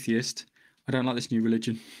from the atheist, I don't like this new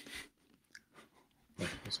religion. Yeah,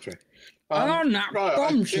 that's true. On that right,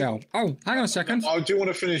 bombshell. Oh, hang on a second. I do want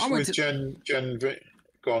to finish with to- Gen V.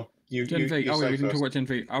 Go on. Gen V. You Oh, say wait, we didn't first. talk about Gen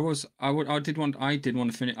V. I did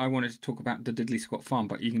want to finish. I wanted to talk about the Diddley Squat Farm,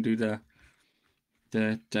 but you can do the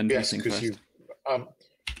Gen V Yes, thing because first. you.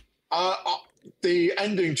 The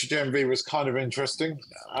ending to Gen V was kind of interesting.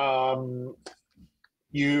 I mean,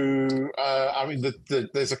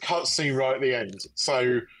 there's a cut scene right at the end.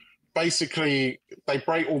 So basically, they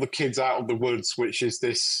break all the kids out of the woods, which is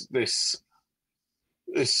this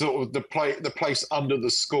sort of the place under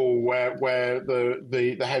the school where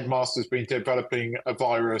the headmaster's been developing a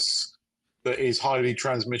virus that is highly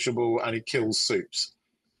transmissible and it kills soups,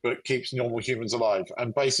 but keeps normal humans alive.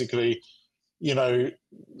 And basically, you know,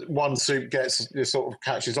 one soup sort of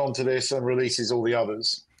catches onto this and releases all the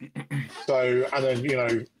others. So, and then you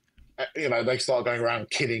know they start going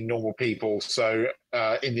around killing normal people. So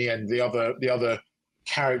in the end, the other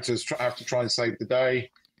characters have to try and save the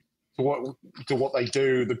day. To what they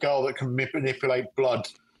do, the girl that can manipulate blood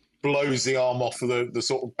blows the arm off of the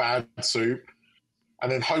sort of bad soup,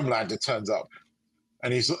 and then Homelander turns up,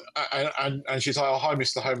 and he's and she's like, "Oh, hi,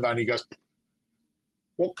 Mr. Homelander." He goes,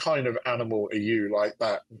 "What kind of animal are you like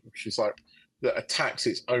that?" She's like, "That attacks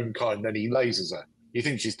its own kind." Then he lasers her. You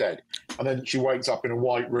think she's dead, and then she wakes up in a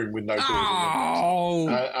white room with no doors. Oh,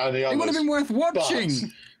 and the it would have been worth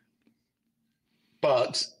watching.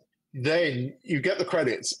 But then you get the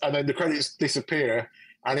credits, and then the credits disappear,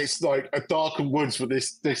 and it's like a darkened woods with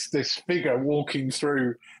this figure walking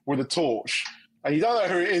through with a torch, and you don't know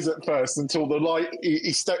who it is at first until the light.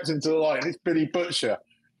 He steps into the light, and it's Billy Butcher,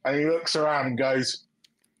 and he looks around and goes,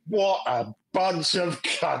 "What a bunch of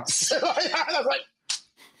cunts!" And I was like,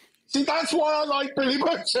 "See, that's why I like Billy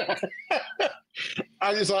Butcher."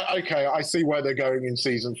 And it's like, okay, I see where they're going in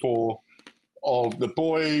season 4 of The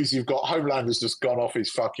Boys. You've got Homelander's just gone off his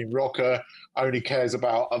fucking rocker, only cares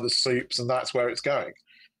about other soups, and that's where it's going.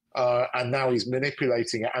 And now he's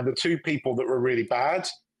manipulating it. And the two people that were really bad,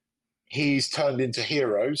 he's turned into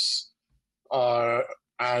heroes.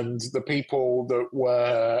 And the people that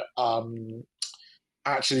were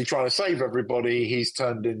actually trying to save everybody, he's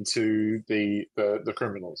turned into the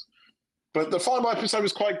criminals. But the final episode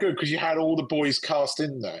was quite good because you had all the boys cast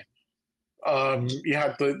in there. You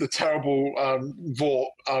had the terrible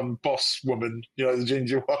Vought boss woman, you know, the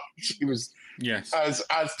ginger one. She was as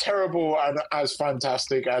terrible and as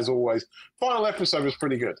fantastic as always. Final episode was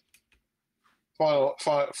pretty good. Final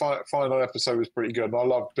episode was pretty good. And I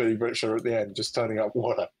loved Billy Butcher at the end, just turning up.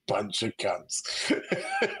 What a bunch of cunts.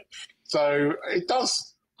 So it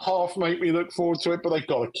does half make me look forward to it, but they've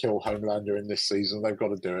got to kill Homelander in this season. They've got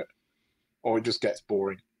to do it, or it just gets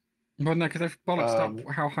boring. Well, no, because they've bollocksed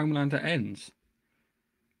up how Homelander ends.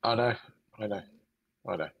 I know.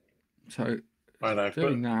 So I know.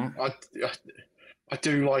 Doing that. I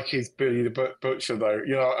do like his Billy the Butcher, though.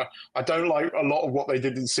 You know, I don't like a lot of what they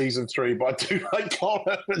did in season 3, but I do like Carl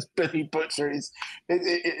Urban's Billy Butcher.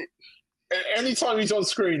 Anytime he's on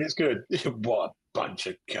screen, it's good. What a bunch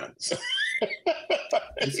of cunts.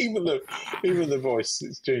 even the voice,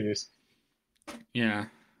 it's genius. Yeah,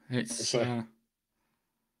 it's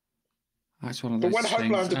that's one of But those when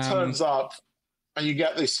things. Homelander turns up and you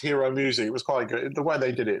get this hero music, it was quite good. The way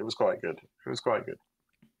they did it, it was quite good. It was quite good.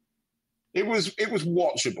 It was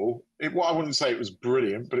watchable. I wouldn't say it was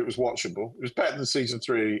brilliant, but it was watchable. It was better than season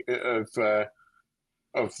 3 of the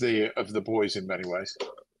Boys in many ways,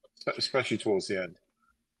 especially towards the end.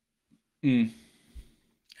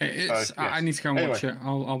 It's. I need to go and watch it.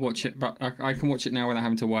 I'll watch it, but I can watch it now without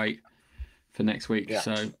having to wait for next week. Yeah.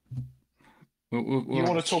 So. You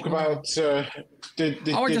want to talk about? I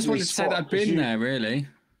just wanted to say that I've been there, really.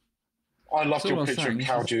 I loved That's all your I'm picture saying. of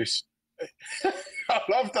cow juice. I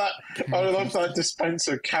love that. I love that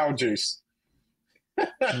dispenser of cow juice.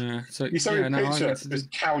 Yeah. So You saw yeah, a no, I picture. went to It's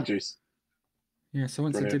cow juice. yeah. So I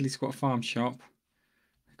went Brilliant. to Diddley Squat Farm Shop.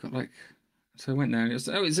 Got like, so I went there and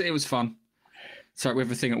it was fun. So we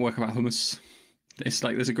have a thing at work about hummus. It's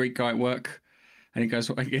like there's a Greek guy at work, and he goes,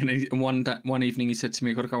 and one evening he said to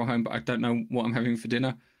me, "I've got to go home, but I don't know what I'm having for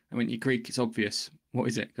dinner." I went, "You're Greek, it's obvious. What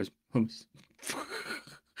is it?" He goes, "Hummus."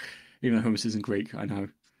 Even though hummus isn't Greek, I know.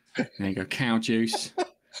 And there you go, cow juice.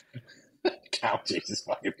 Cow juice is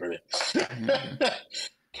fucking brilliant. Yeah.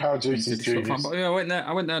 Cow juice is genius. But yeah,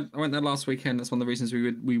 I went there last weekend. That's one of the reasons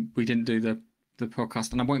we didn't do the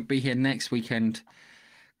podcast, and I won't be here next weekend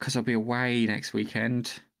because I'll be away next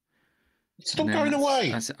weekend. Stop going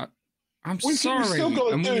away. I'm We've sorry. still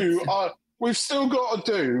got to do. We've still got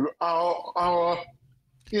to do our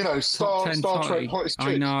Star Trek hottest chicks.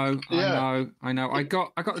 I know. I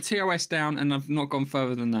got the TOS down, and I've not gone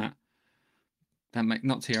further than that. That makes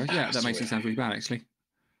me sound really bad, actually.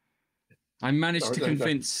 I managed to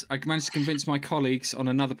convince my colleagues on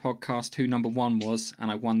another podcast who number one was, and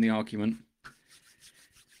I won the argument.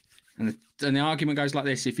 And the argument goes like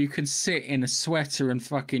this: if you can sit in a sweater and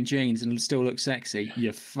fucking jeans and still look sexy,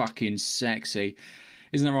 you're fucking sexy.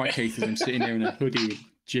 Isn't that right, Keith? As I'm sitting there in a hoodie and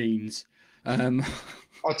jeans. I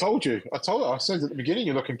told you. I said at the beginning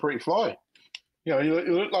you're looking pretty fly. You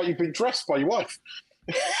look like you've been dressed by your wife.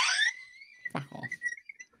 Fuck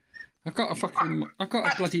off. I've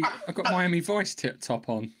got Miami Vice top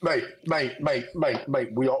on. Mate,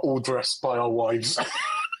 we are all dressed by our wives.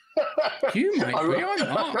 You might be, I'm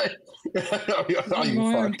not.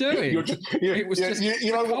 What I'm doing. You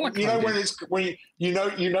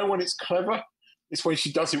know when it's clever? It's when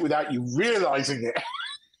she does it without you realising it.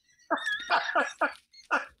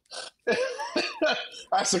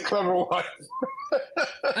 That's a clever one.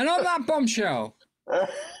 And on that bombshell,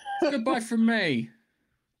 goodbye from me.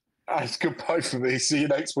 That's goodbye from me. See you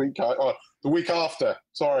next week. The week after.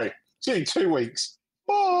 Sorry. See you in 2 weeks.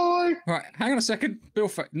 Bye. Right, hang on a second.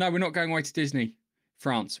 No, we're not going away to Disney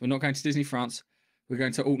France. We're not going to Disney France. We're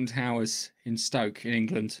going to Alton Towers in Stoke, in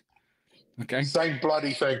England. Okay. Same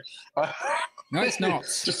bloody thing. No, it's not.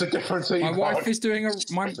 Just a different thing. My wife is doing a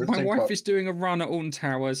run at Alton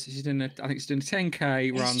Towers. I think she's doing a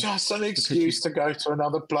 10K run. It's just an excuse to go to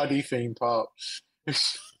another bloody theme park. I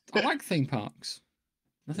like theme parks.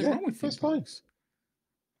 Nothing wrong with theme parks.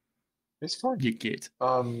 It's fine. You get.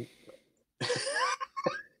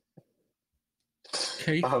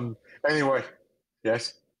 Keith? Anyway,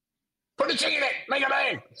 yes. Put a chick in it. Make a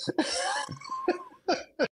bang.